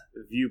 faiths,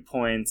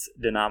 viewpoints,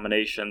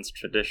 denominations,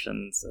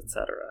 traditions,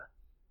 etc.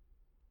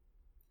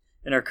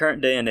 In our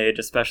current day and age,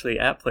 especially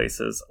at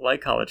places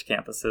like college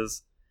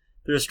campuses,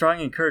 there is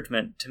strong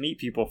encouragement to meet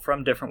people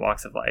from different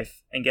walks of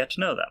life and get to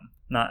know them,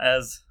 not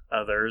as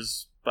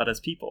others, but as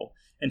people,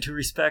 and to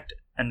respect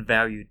and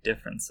value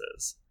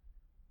differences.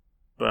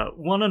 But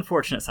one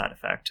unfortunate side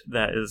effect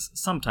that is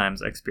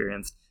sometimes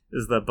experienced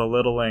is the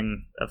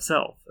belittling of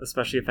self,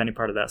 especially if any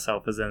part of that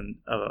self is in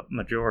a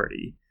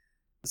majority.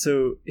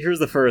 So here's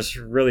the first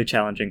really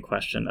challenging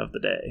question of the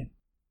day.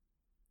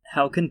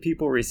 How can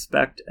people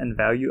respect and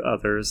value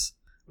others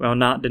while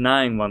not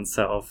denying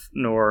oneself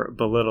nor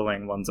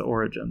belittling one's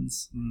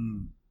origins?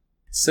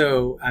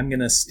 So I'm going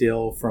to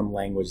steal from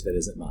language that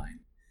isn't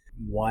mine.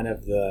 One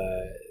of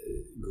the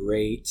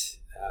great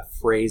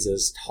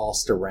phrases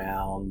tossed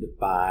around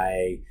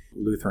by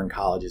Lutheran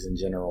colleges in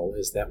general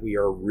is that we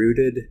are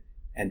rooted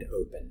and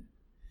open.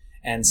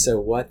 And so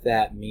what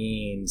that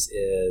means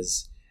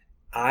is,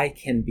 I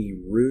can be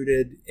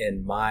rooted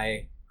in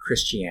my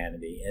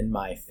Christianity, in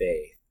my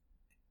faith,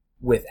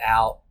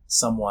 without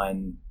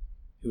someone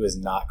who is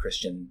not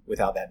Christian,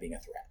 without that being a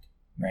threat,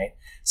 right?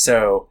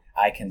 So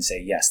I can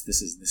say, yes,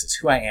 this is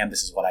who I am,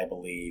 this is what I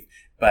believe,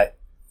 but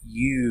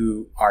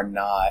you are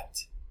not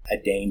a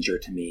danger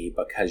to me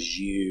because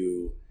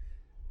you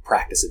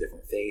practice a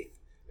different faith,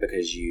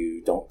 because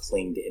you don't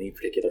cling to any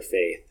particular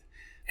faith.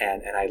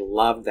 And I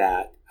love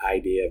that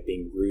idea of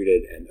being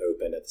rooted and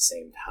open at the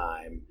same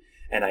time.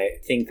 And I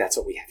think that's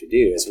what we have to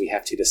do, is we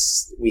have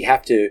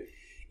to,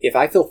 if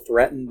I feel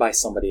threatened by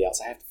somebody else,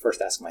 I have to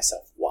first ask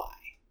myself why.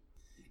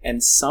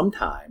 And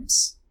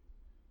sometimes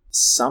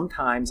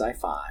I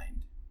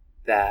find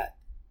that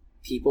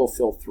people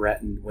feel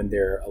threatened when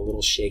they're a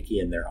little shaky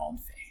in their own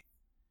faith.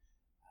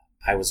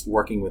 I was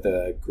working with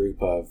a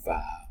group of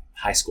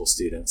high school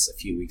students a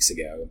few weeks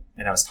ago,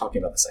 and I was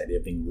talking about this idea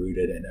of being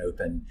rooted and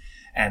open.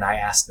 And I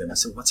asked them, I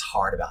said, what's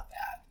hard about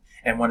that?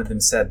 And one of them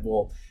said,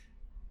 well,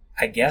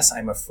 I guess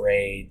I'm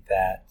afraid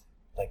that,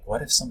 like,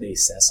 what if somebody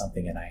says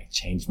something and I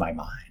change my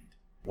mind?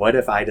 What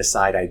if I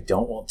decide I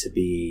don't want to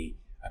be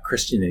a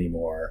Christian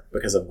anymore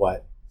because of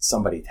what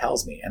somebody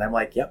tells me? And I'm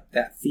like, yep,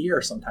 that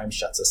fear sometimes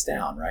shuts us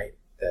down, right?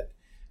 That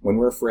when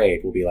we're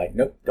afraid, we'll be like,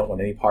 nope, don't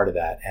want any part of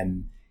that.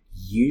 And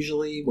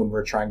usually when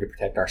we're trying to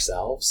protect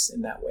ourselves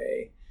in that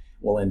way,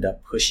 we'll end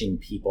up pushing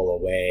people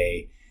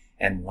away.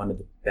 And one of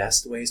the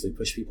best ways we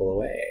push people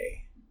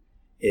away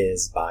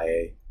is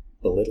by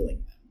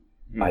belittling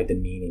them, by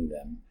demeaning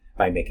them,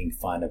 by making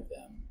fun of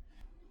them.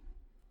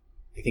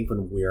 I think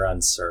when we're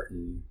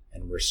uncertain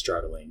and we're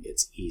struggling,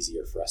 it's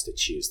easier for us to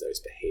choose those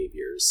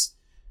behaviors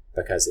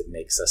because it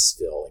makes us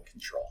feel in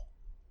control.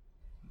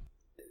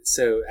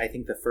 So I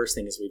think the first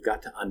thing is we've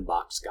got to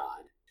unbox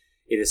God.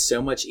 It is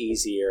so much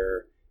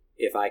easier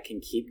if I can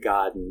keep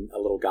God in a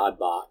little God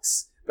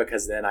box,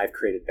 because then I've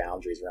created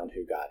boundaries around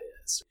who God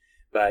is.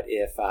 But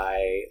if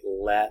I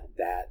let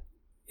that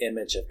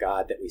image of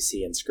God that we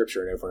see in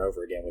Scripture and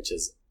over again, which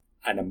is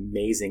an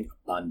amazing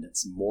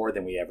abundance, more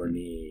than we ever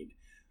need,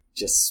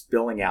 just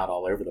spilling out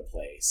all over the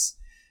place,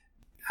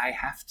 I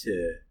have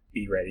to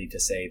be ready to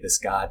say this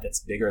God that's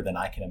bigger than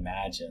I can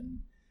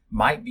imagine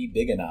might be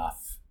big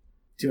enough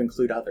to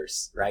include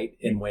others, right?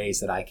 In ways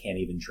that I can't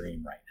even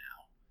dream right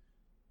now.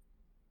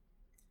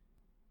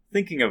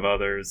 Thinking of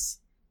others,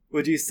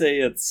 would you say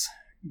it's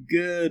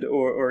good,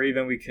 or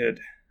even we could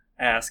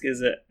ask,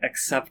 is it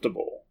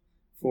acceptable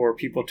for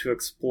people to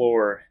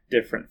explore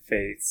different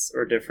faiths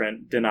or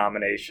different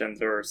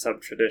denominations or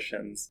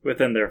sub-traditions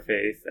within their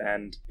faith?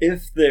 And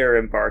if they're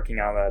embarking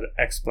on that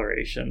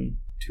exploration,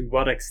 to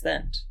what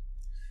extent?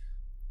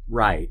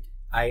 Right.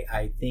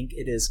 I think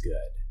it is good.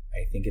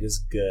 I think it is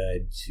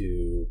good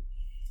to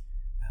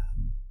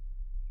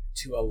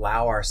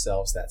allow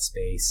ourselves that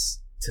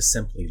space to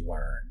simply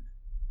learn.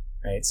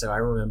 Right. So I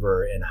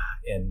remember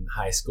in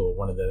high school,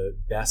 one of the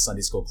best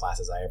Sunday school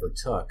classes I ever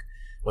took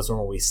was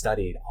when we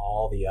studied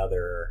all the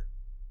other,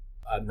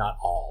 not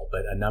all,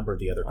 but a number of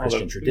the other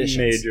Christian traditions.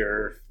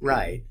 Major.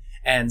 Right.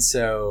 And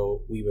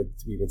so we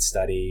would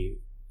study,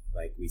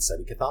 like we'd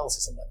study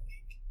Catholicism one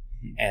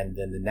week. And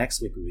then the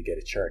next week we would go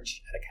to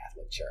church at a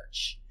Catholic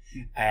church.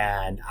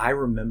 And I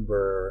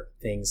remember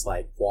things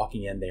like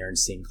walking in there and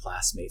seeing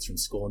classmates from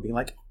school and being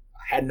like,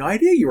 I had no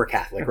idea you were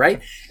Catholic,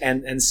 right?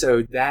 and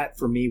so that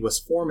for me was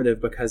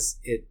formative because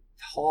it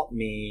taught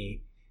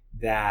me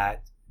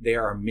that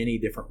there are many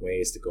different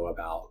ways to go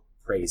about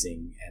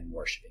praising and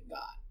worshiping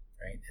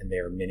God, right? And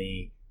there are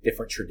many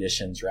different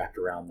traditions wrapped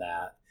around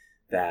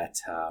that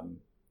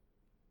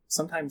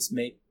sometimes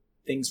make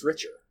things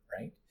richer,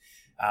 right?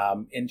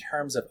 In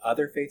terms of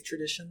other faith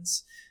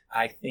traditions,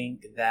 I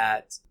think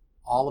that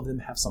all of them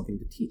have something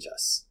to teach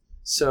us.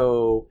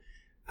 So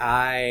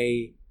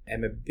I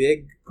am a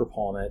big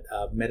proponent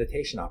of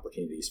meditation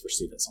opportunities for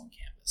students on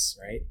campus,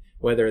 right?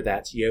 Whether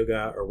that's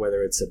yoga or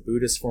whether it's a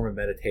Buddhist form of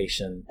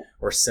meditation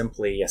or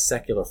simply a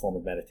secular form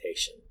of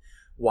meditation.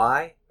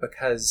 Why?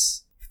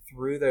 Because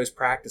through those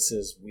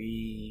practices,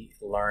 we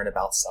learn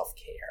about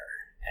self-care,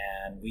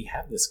 and we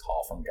have this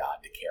call from God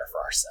to care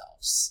for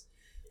ourselves.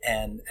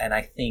 And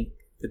I think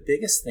the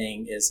biggest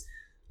thing is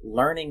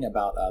learning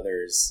about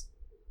others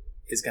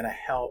is going to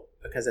help,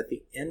 because at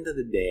the end of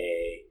the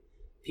day,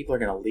 people are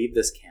going to leave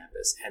this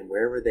campus, and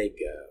wherever they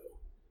go,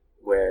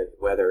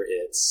 whether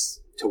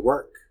it's to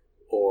work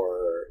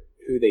or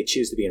who they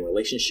choose to be in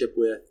relationship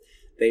with,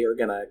 they are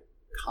going to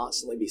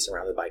constantly be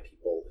surrounded by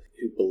people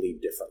who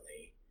believe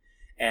differently.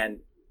 And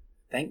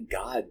thank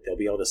God they'll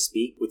be able to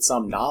speak with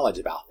some knowledge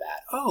about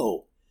that.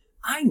 Oh,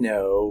 I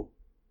know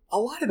a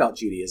lot about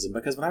Judaism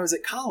because when I was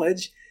at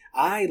college,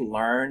 I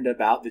learned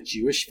about the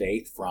Jewish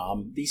faith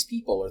from these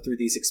people or through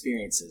these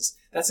experiences.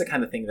 That's the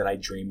kind of thing that I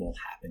dream will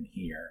happen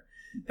here,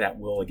 that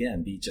will,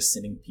 again, be just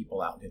sending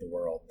people out into the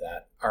world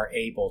that are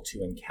able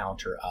to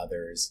encounter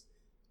others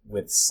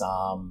with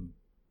some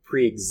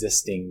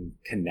pre-existing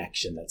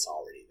connection that's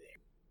already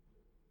there.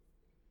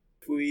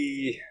 If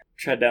we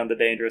tread down the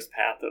dangerous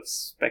path of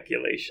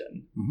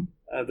speculation,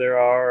 there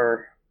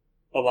are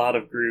a lot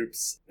of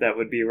groups that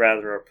would be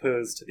rather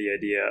opposed to the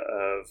idea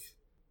of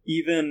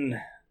even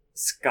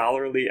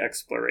scholarly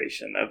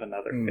exploration of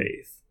another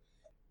faith,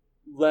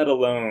 let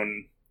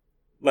alone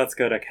let's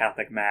go to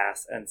Catholic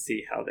Mass and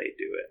see how they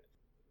do it.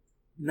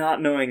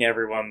 Not knowing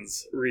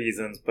everyone's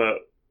reasons, but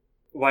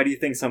why do you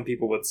think some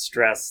people would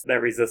stress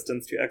that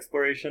resistance to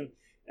exploration,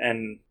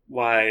 and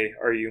why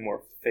are you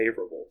more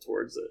favorable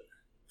towards it?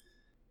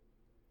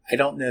 I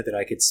don't know that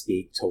I could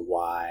speak to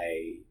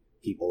why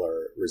people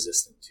are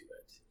resistant to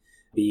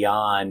it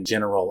beyond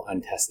general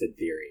untested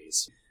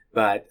theories.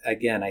 But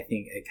again, I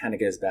think it kind of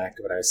goes back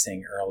to what I was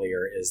saying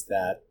earlier, is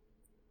that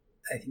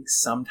I think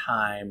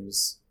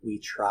sometimes we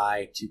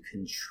try to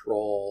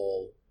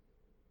control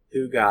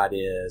who God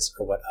is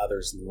or what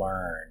others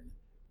learn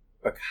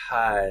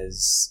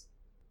because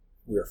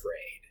we're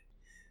afraid.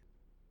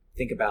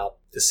 Think about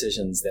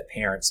decisions that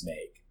parents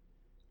make.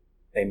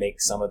 They make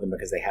some of them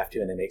because they have to,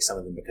 and they make some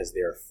of them because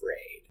they're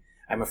afraid.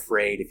 I'm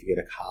afraid if you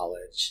go to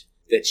college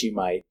that you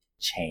might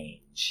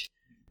change,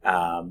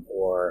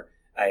 or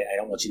I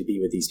don't want you to be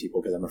with these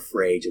people because I'm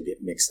afraid you'll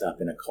get mixed up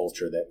in a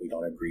culture that we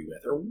don't agree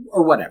with,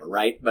 or whatever,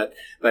 right?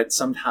 But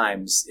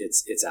sometimes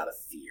it's out of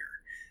fear.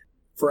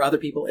 For other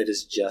people, it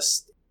is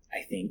just,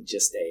 I think,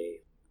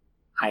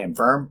 I am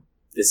firm.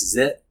 This is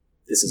it.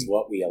 This is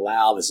what we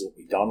allow. This is what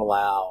we don't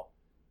allow.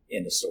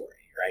 End of story,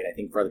 right? I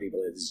think for other people,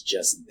 it is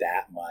just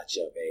that much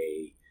of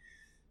a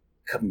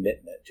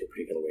commitment to a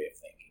particular way of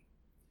thinking.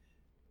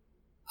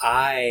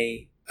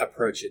 I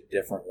approach it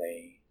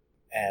differently.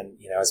 And,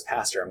 as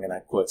pastor, I'm going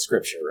to quote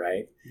scripture,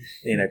 right?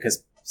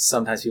 Because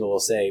sometimes people will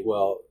say,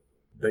 well,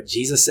 but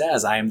Jesus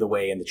says, I am the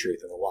way and the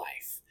truth and the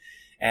life.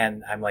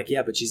 And I'm like,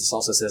 yeah, but Jesus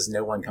also says,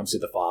 no one comes to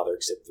the Father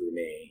except through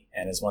me.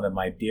 And as one of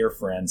my dear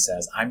friends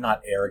says, I'm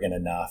not arrogant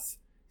enough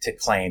to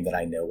claim that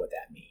I know what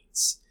that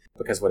means.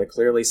 Because what it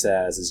clearly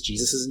says is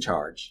Jesus is in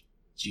charge.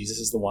 Jesus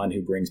is the one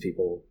who brings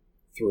people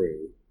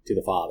through to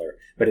the Father,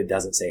 but it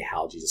doesn't say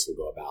how Jesus will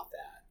go about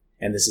that.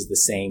 And this is the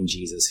same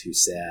Jesus who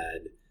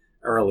said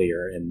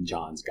earlier in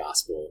John's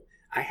gospel,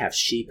 I have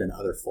sheep in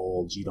other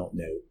folds you don't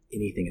know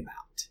anything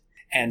about.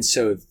 And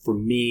so for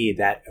me,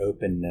 that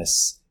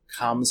openness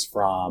comes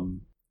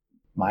from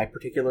my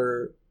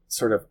particular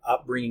sort of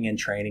upbringing and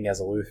training as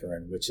a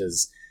Lutheran, which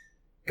is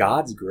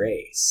God's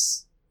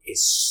grace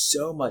is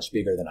so much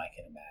bigger than I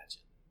can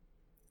imagine,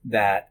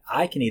 that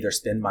I can either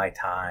spend my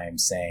time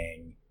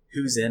saying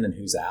who's in and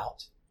who's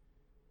out.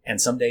 And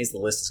some days the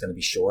list is going to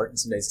be short and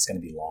some days it's going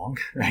to be long,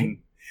 right?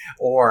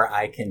 Or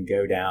I can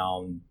go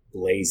down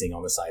blazing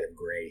on the side of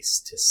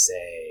grace to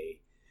say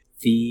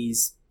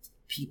these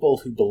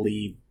people who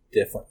believe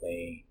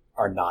differently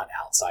are not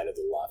outside of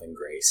the love and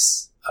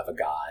grace of a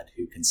God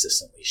who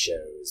consistently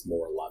shows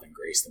more love and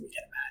grace than we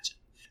can imagine.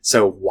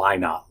 So why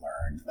not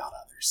learn about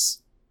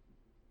others?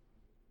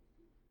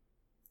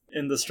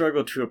 In the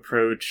struggle to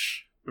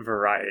approach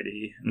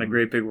variety in the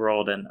great big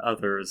world and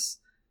others,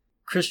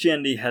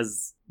 Christianity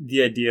has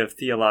the idea of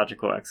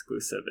theological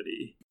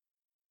exclusivity.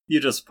 You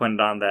just pointed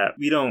on that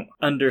we don't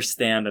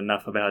understand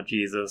enough about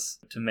Jesus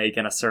to make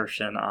an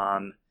assertion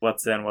on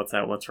what's in, what's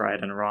out, what's right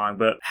and wrong.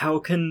 But how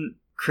can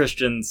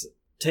Christians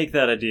take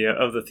that idea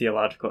of the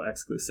theological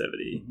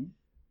exclusivity,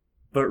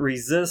 but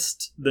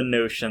resist the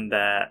notion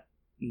that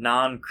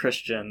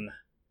non-Christian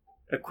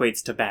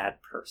equates to bad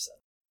person?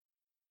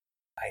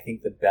 I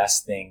think the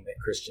best thing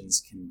that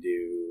Christians can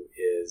do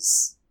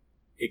is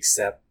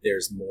accept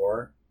there's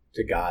more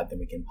to God than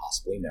we can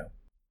possibly know.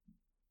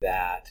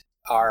 That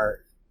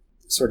our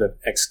sort of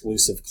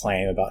exclusive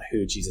claim about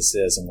who Jesus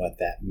is and what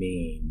that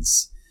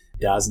means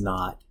does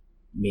not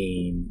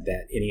mean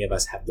that any of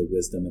us have the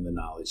wisdom and the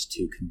knowledge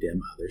to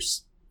condemn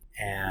others,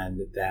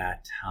 and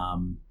that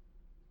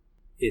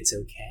it's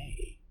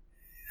okay.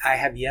 I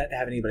have yet to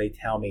have anybody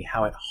tell me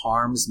how it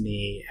harms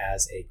me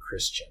as a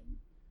Christian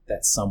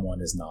that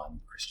someone is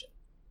non-Christian,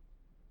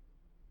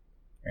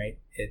 right?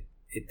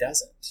 It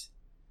doesn't.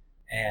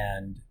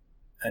 And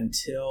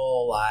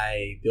until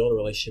I build a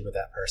relationship with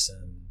that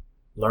person,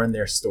 learn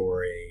their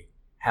story,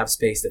 have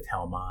space to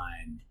tell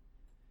mine,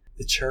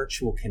 the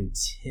church will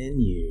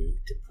continue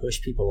to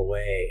push people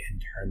away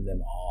and turn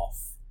them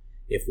off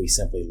if we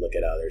simply look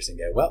at others and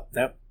go, well,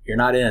 no, you're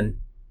not in.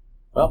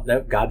 Well,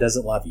 no, God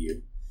doesn't love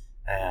you.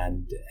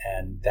 And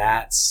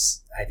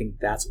I think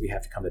that's what we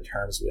have to come to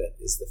terms with,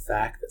 is the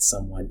fact that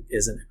someone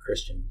isn't a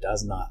Christian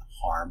does not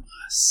harm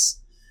us.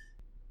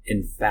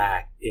 In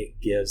fact,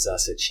 it gives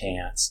us a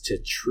chance to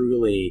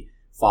truly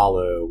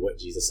follow what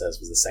Jesus says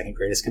was the second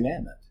greatest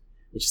commandment,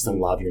 which is to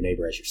love your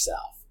neighbor as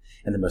yourself.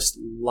 And the most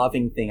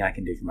loving thing I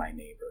can do for my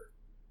neighbor,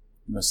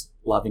 the most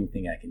loving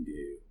thing I can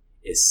do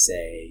is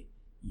say,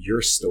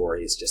 your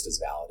story is just as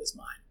valid as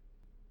mine.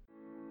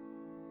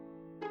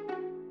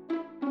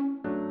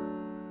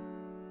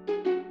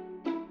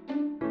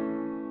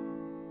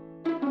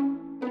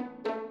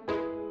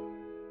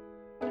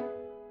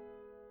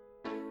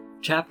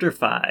 Chapter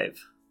 5,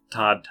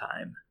 Todd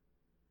Time.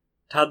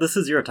 Todd, this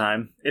is your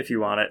time, if you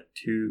want it,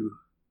 to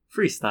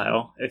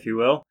freestyle, if you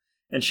will,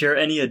 and share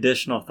any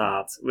additional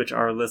thoughts which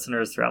our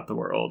listeners throughout the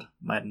world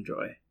might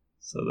enjoy.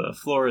 So the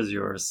floor is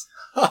yours.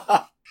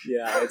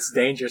 Yeah, it's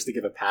dangerous to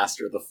give a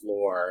pastor the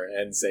floor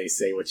and say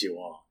what you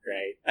want,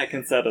 right? I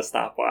can set a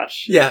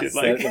stopwatch. Yes,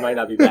 that might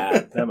not be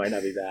bad. That might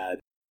not be bad.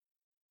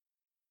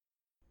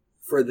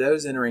 For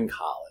those entering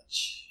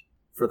college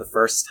for the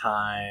first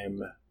time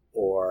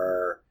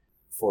or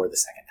for the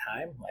second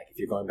time, like if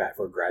you're going back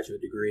for a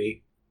graduate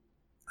degree,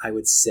 I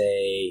would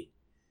say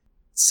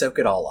soak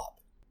it all up.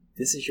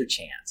 This is your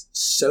chance.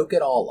 Soak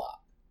it all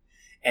up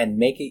and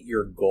make it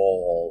your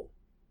goal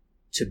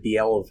to be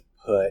able to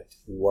put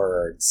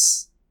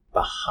words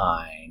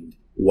behind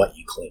what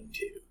you cling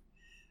to.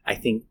 I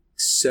think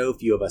so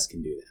few of us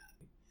can do that.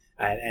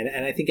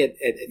 And I think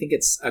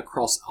it's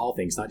across all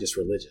things, not just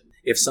religion.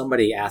 If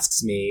somebody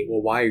asks me,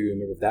 well, why are you a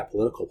member of that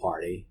political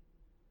party?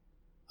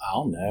 I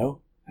don't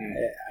know.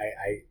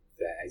 I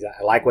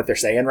like what they're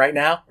saying right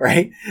now,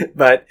 right?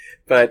 But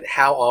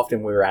how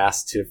often we're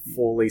asked to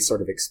fully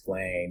sort of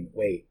explain,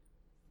 wait,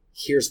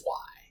 here's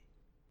why.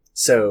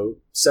 So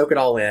soak it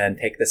all in,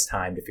 take this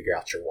time to figure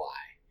out your why.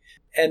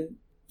 And,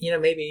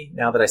 maybe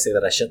now that I say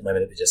that, I shouldn't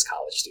limit it to just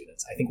college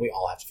students. I think we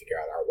all have to figure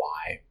out our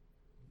why.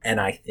 And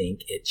I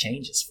think it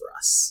changes for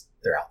us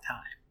throughout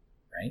time,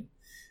 right?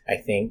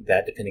 I think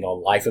that depending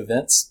on life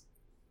events,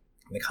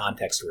 the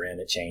context we're in,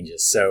 it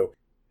changes. So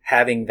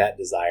having that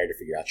desire to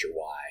figure out your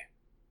why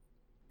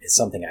is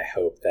something I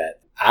hope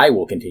that I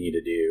will continue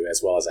to do,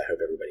 as well as I hope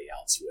everybody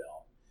else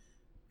will.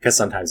 Because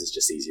sometimes it's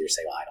just easier to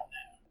say, well, I don't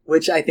know.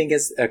 Which I think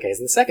is, okay,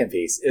 so the second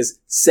piece is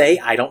say,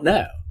 I don't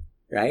know,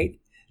 right?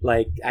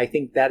 Like, I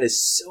think that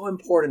is so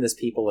important as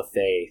people of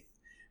faith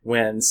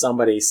when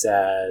somebody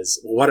says,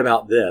 well, what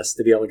about this?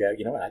 To be able to go,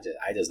 you know what,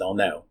 I just don't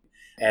know.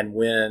 And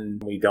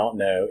when we don't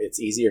know, it's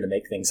easier to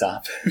make things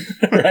up,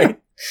 right?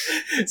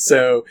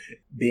 So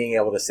being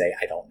able to say,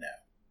 I don't know.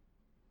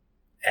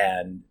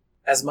 And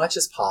as much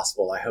as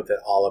possible, I hope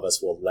that all of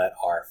us will let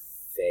our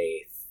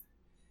faith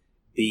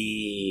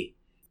be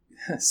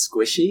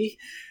squishy,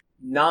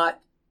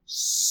 not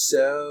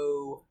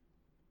so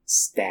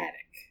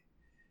static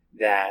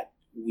that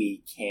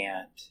we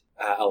can't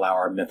allow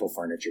our mental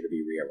furniture to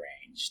be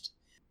rearranged.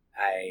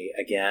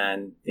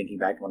 Again, thinking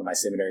back to one of my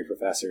seminary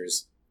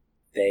professors,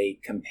 they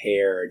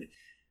compared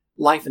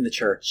life in the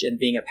church and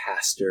being a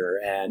pastor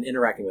and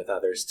interacting with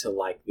others to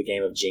like the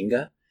game of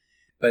Jenga.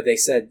 But they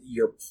said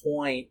your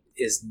point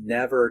is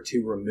never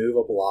to remove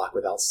a block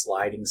without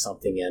sliding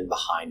something in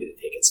behind it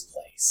to take its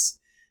place.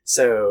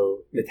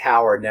 So the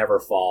tower never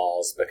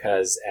falls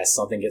because as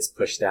something gets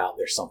pushed out,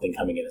 there's something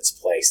coming in its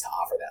place to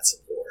offer that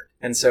support.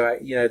 And so,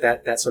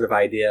 that sort of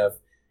idea of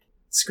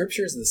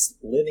Scripture is this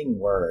living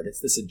word. It's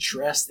this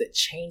address that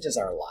changes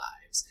our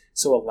lives.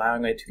 So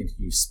allowing it to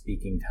continue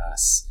speaking to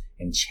us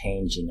and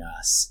changing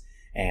us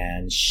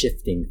and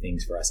shifting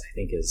things for us, I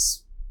think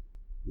is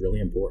really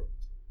important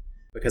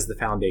because the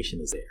foundation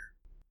is there.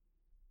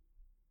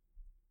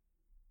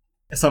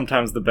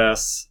 Sometimes the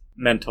best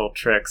mental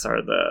tricks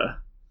are the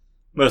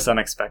most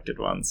unexpected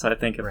ones. So I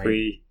think if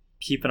we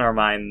keep in our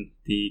mind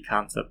the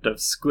concept of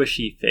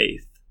squishy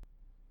faith,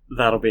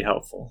 that'll be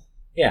helpful.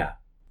 Yeah,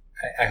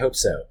 I hope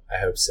so.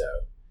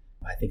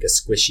 I think a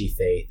squishy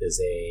faith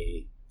is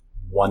a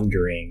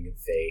wondering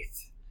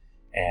faith,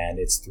 and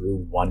it's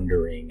through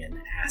wondering and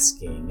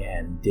asking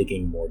and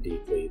digging more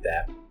deeply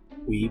that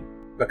we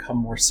become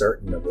more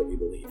certain of what we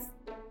believe.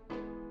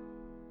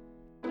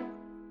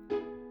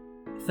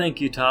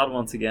 Thank you, Todd,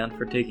 once again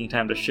for taking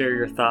time to share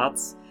your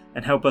thoughts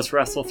and help us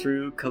wrestle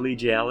through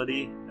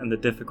collegiality and the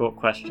difficult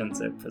questions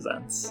it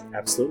presents.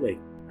 Absolutely.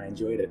 I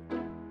enjoyed it.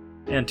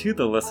 And to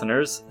the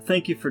listeners,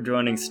 thank you for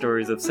joining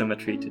Stories of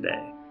Symmetry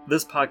today.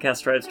 This podcast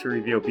strives to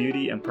reveal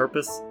beauty and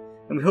purpose,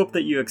 and we hope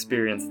that you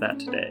experienced that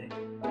today.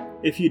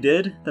 If you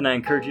did, then I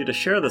encourage you to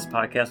share this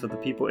podcast with the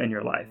people in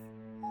your life.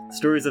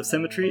 Stories of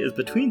Symmetry is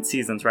between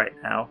seasons right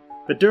now,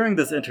 but during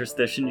this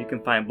interstitial you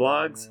can find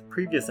blogs,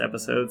 previous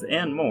episodes,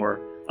 and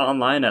more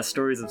online at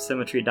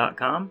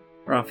storiesofsymmetry.com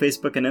or on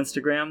Facebook and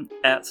Instagram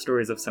at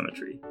Stories of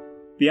Symmetry.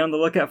 Be on the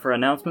lookout for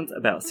announcements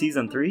about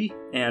Season 3,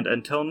 and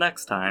until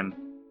next time,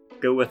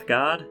 go with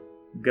God,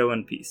 go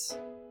in peace.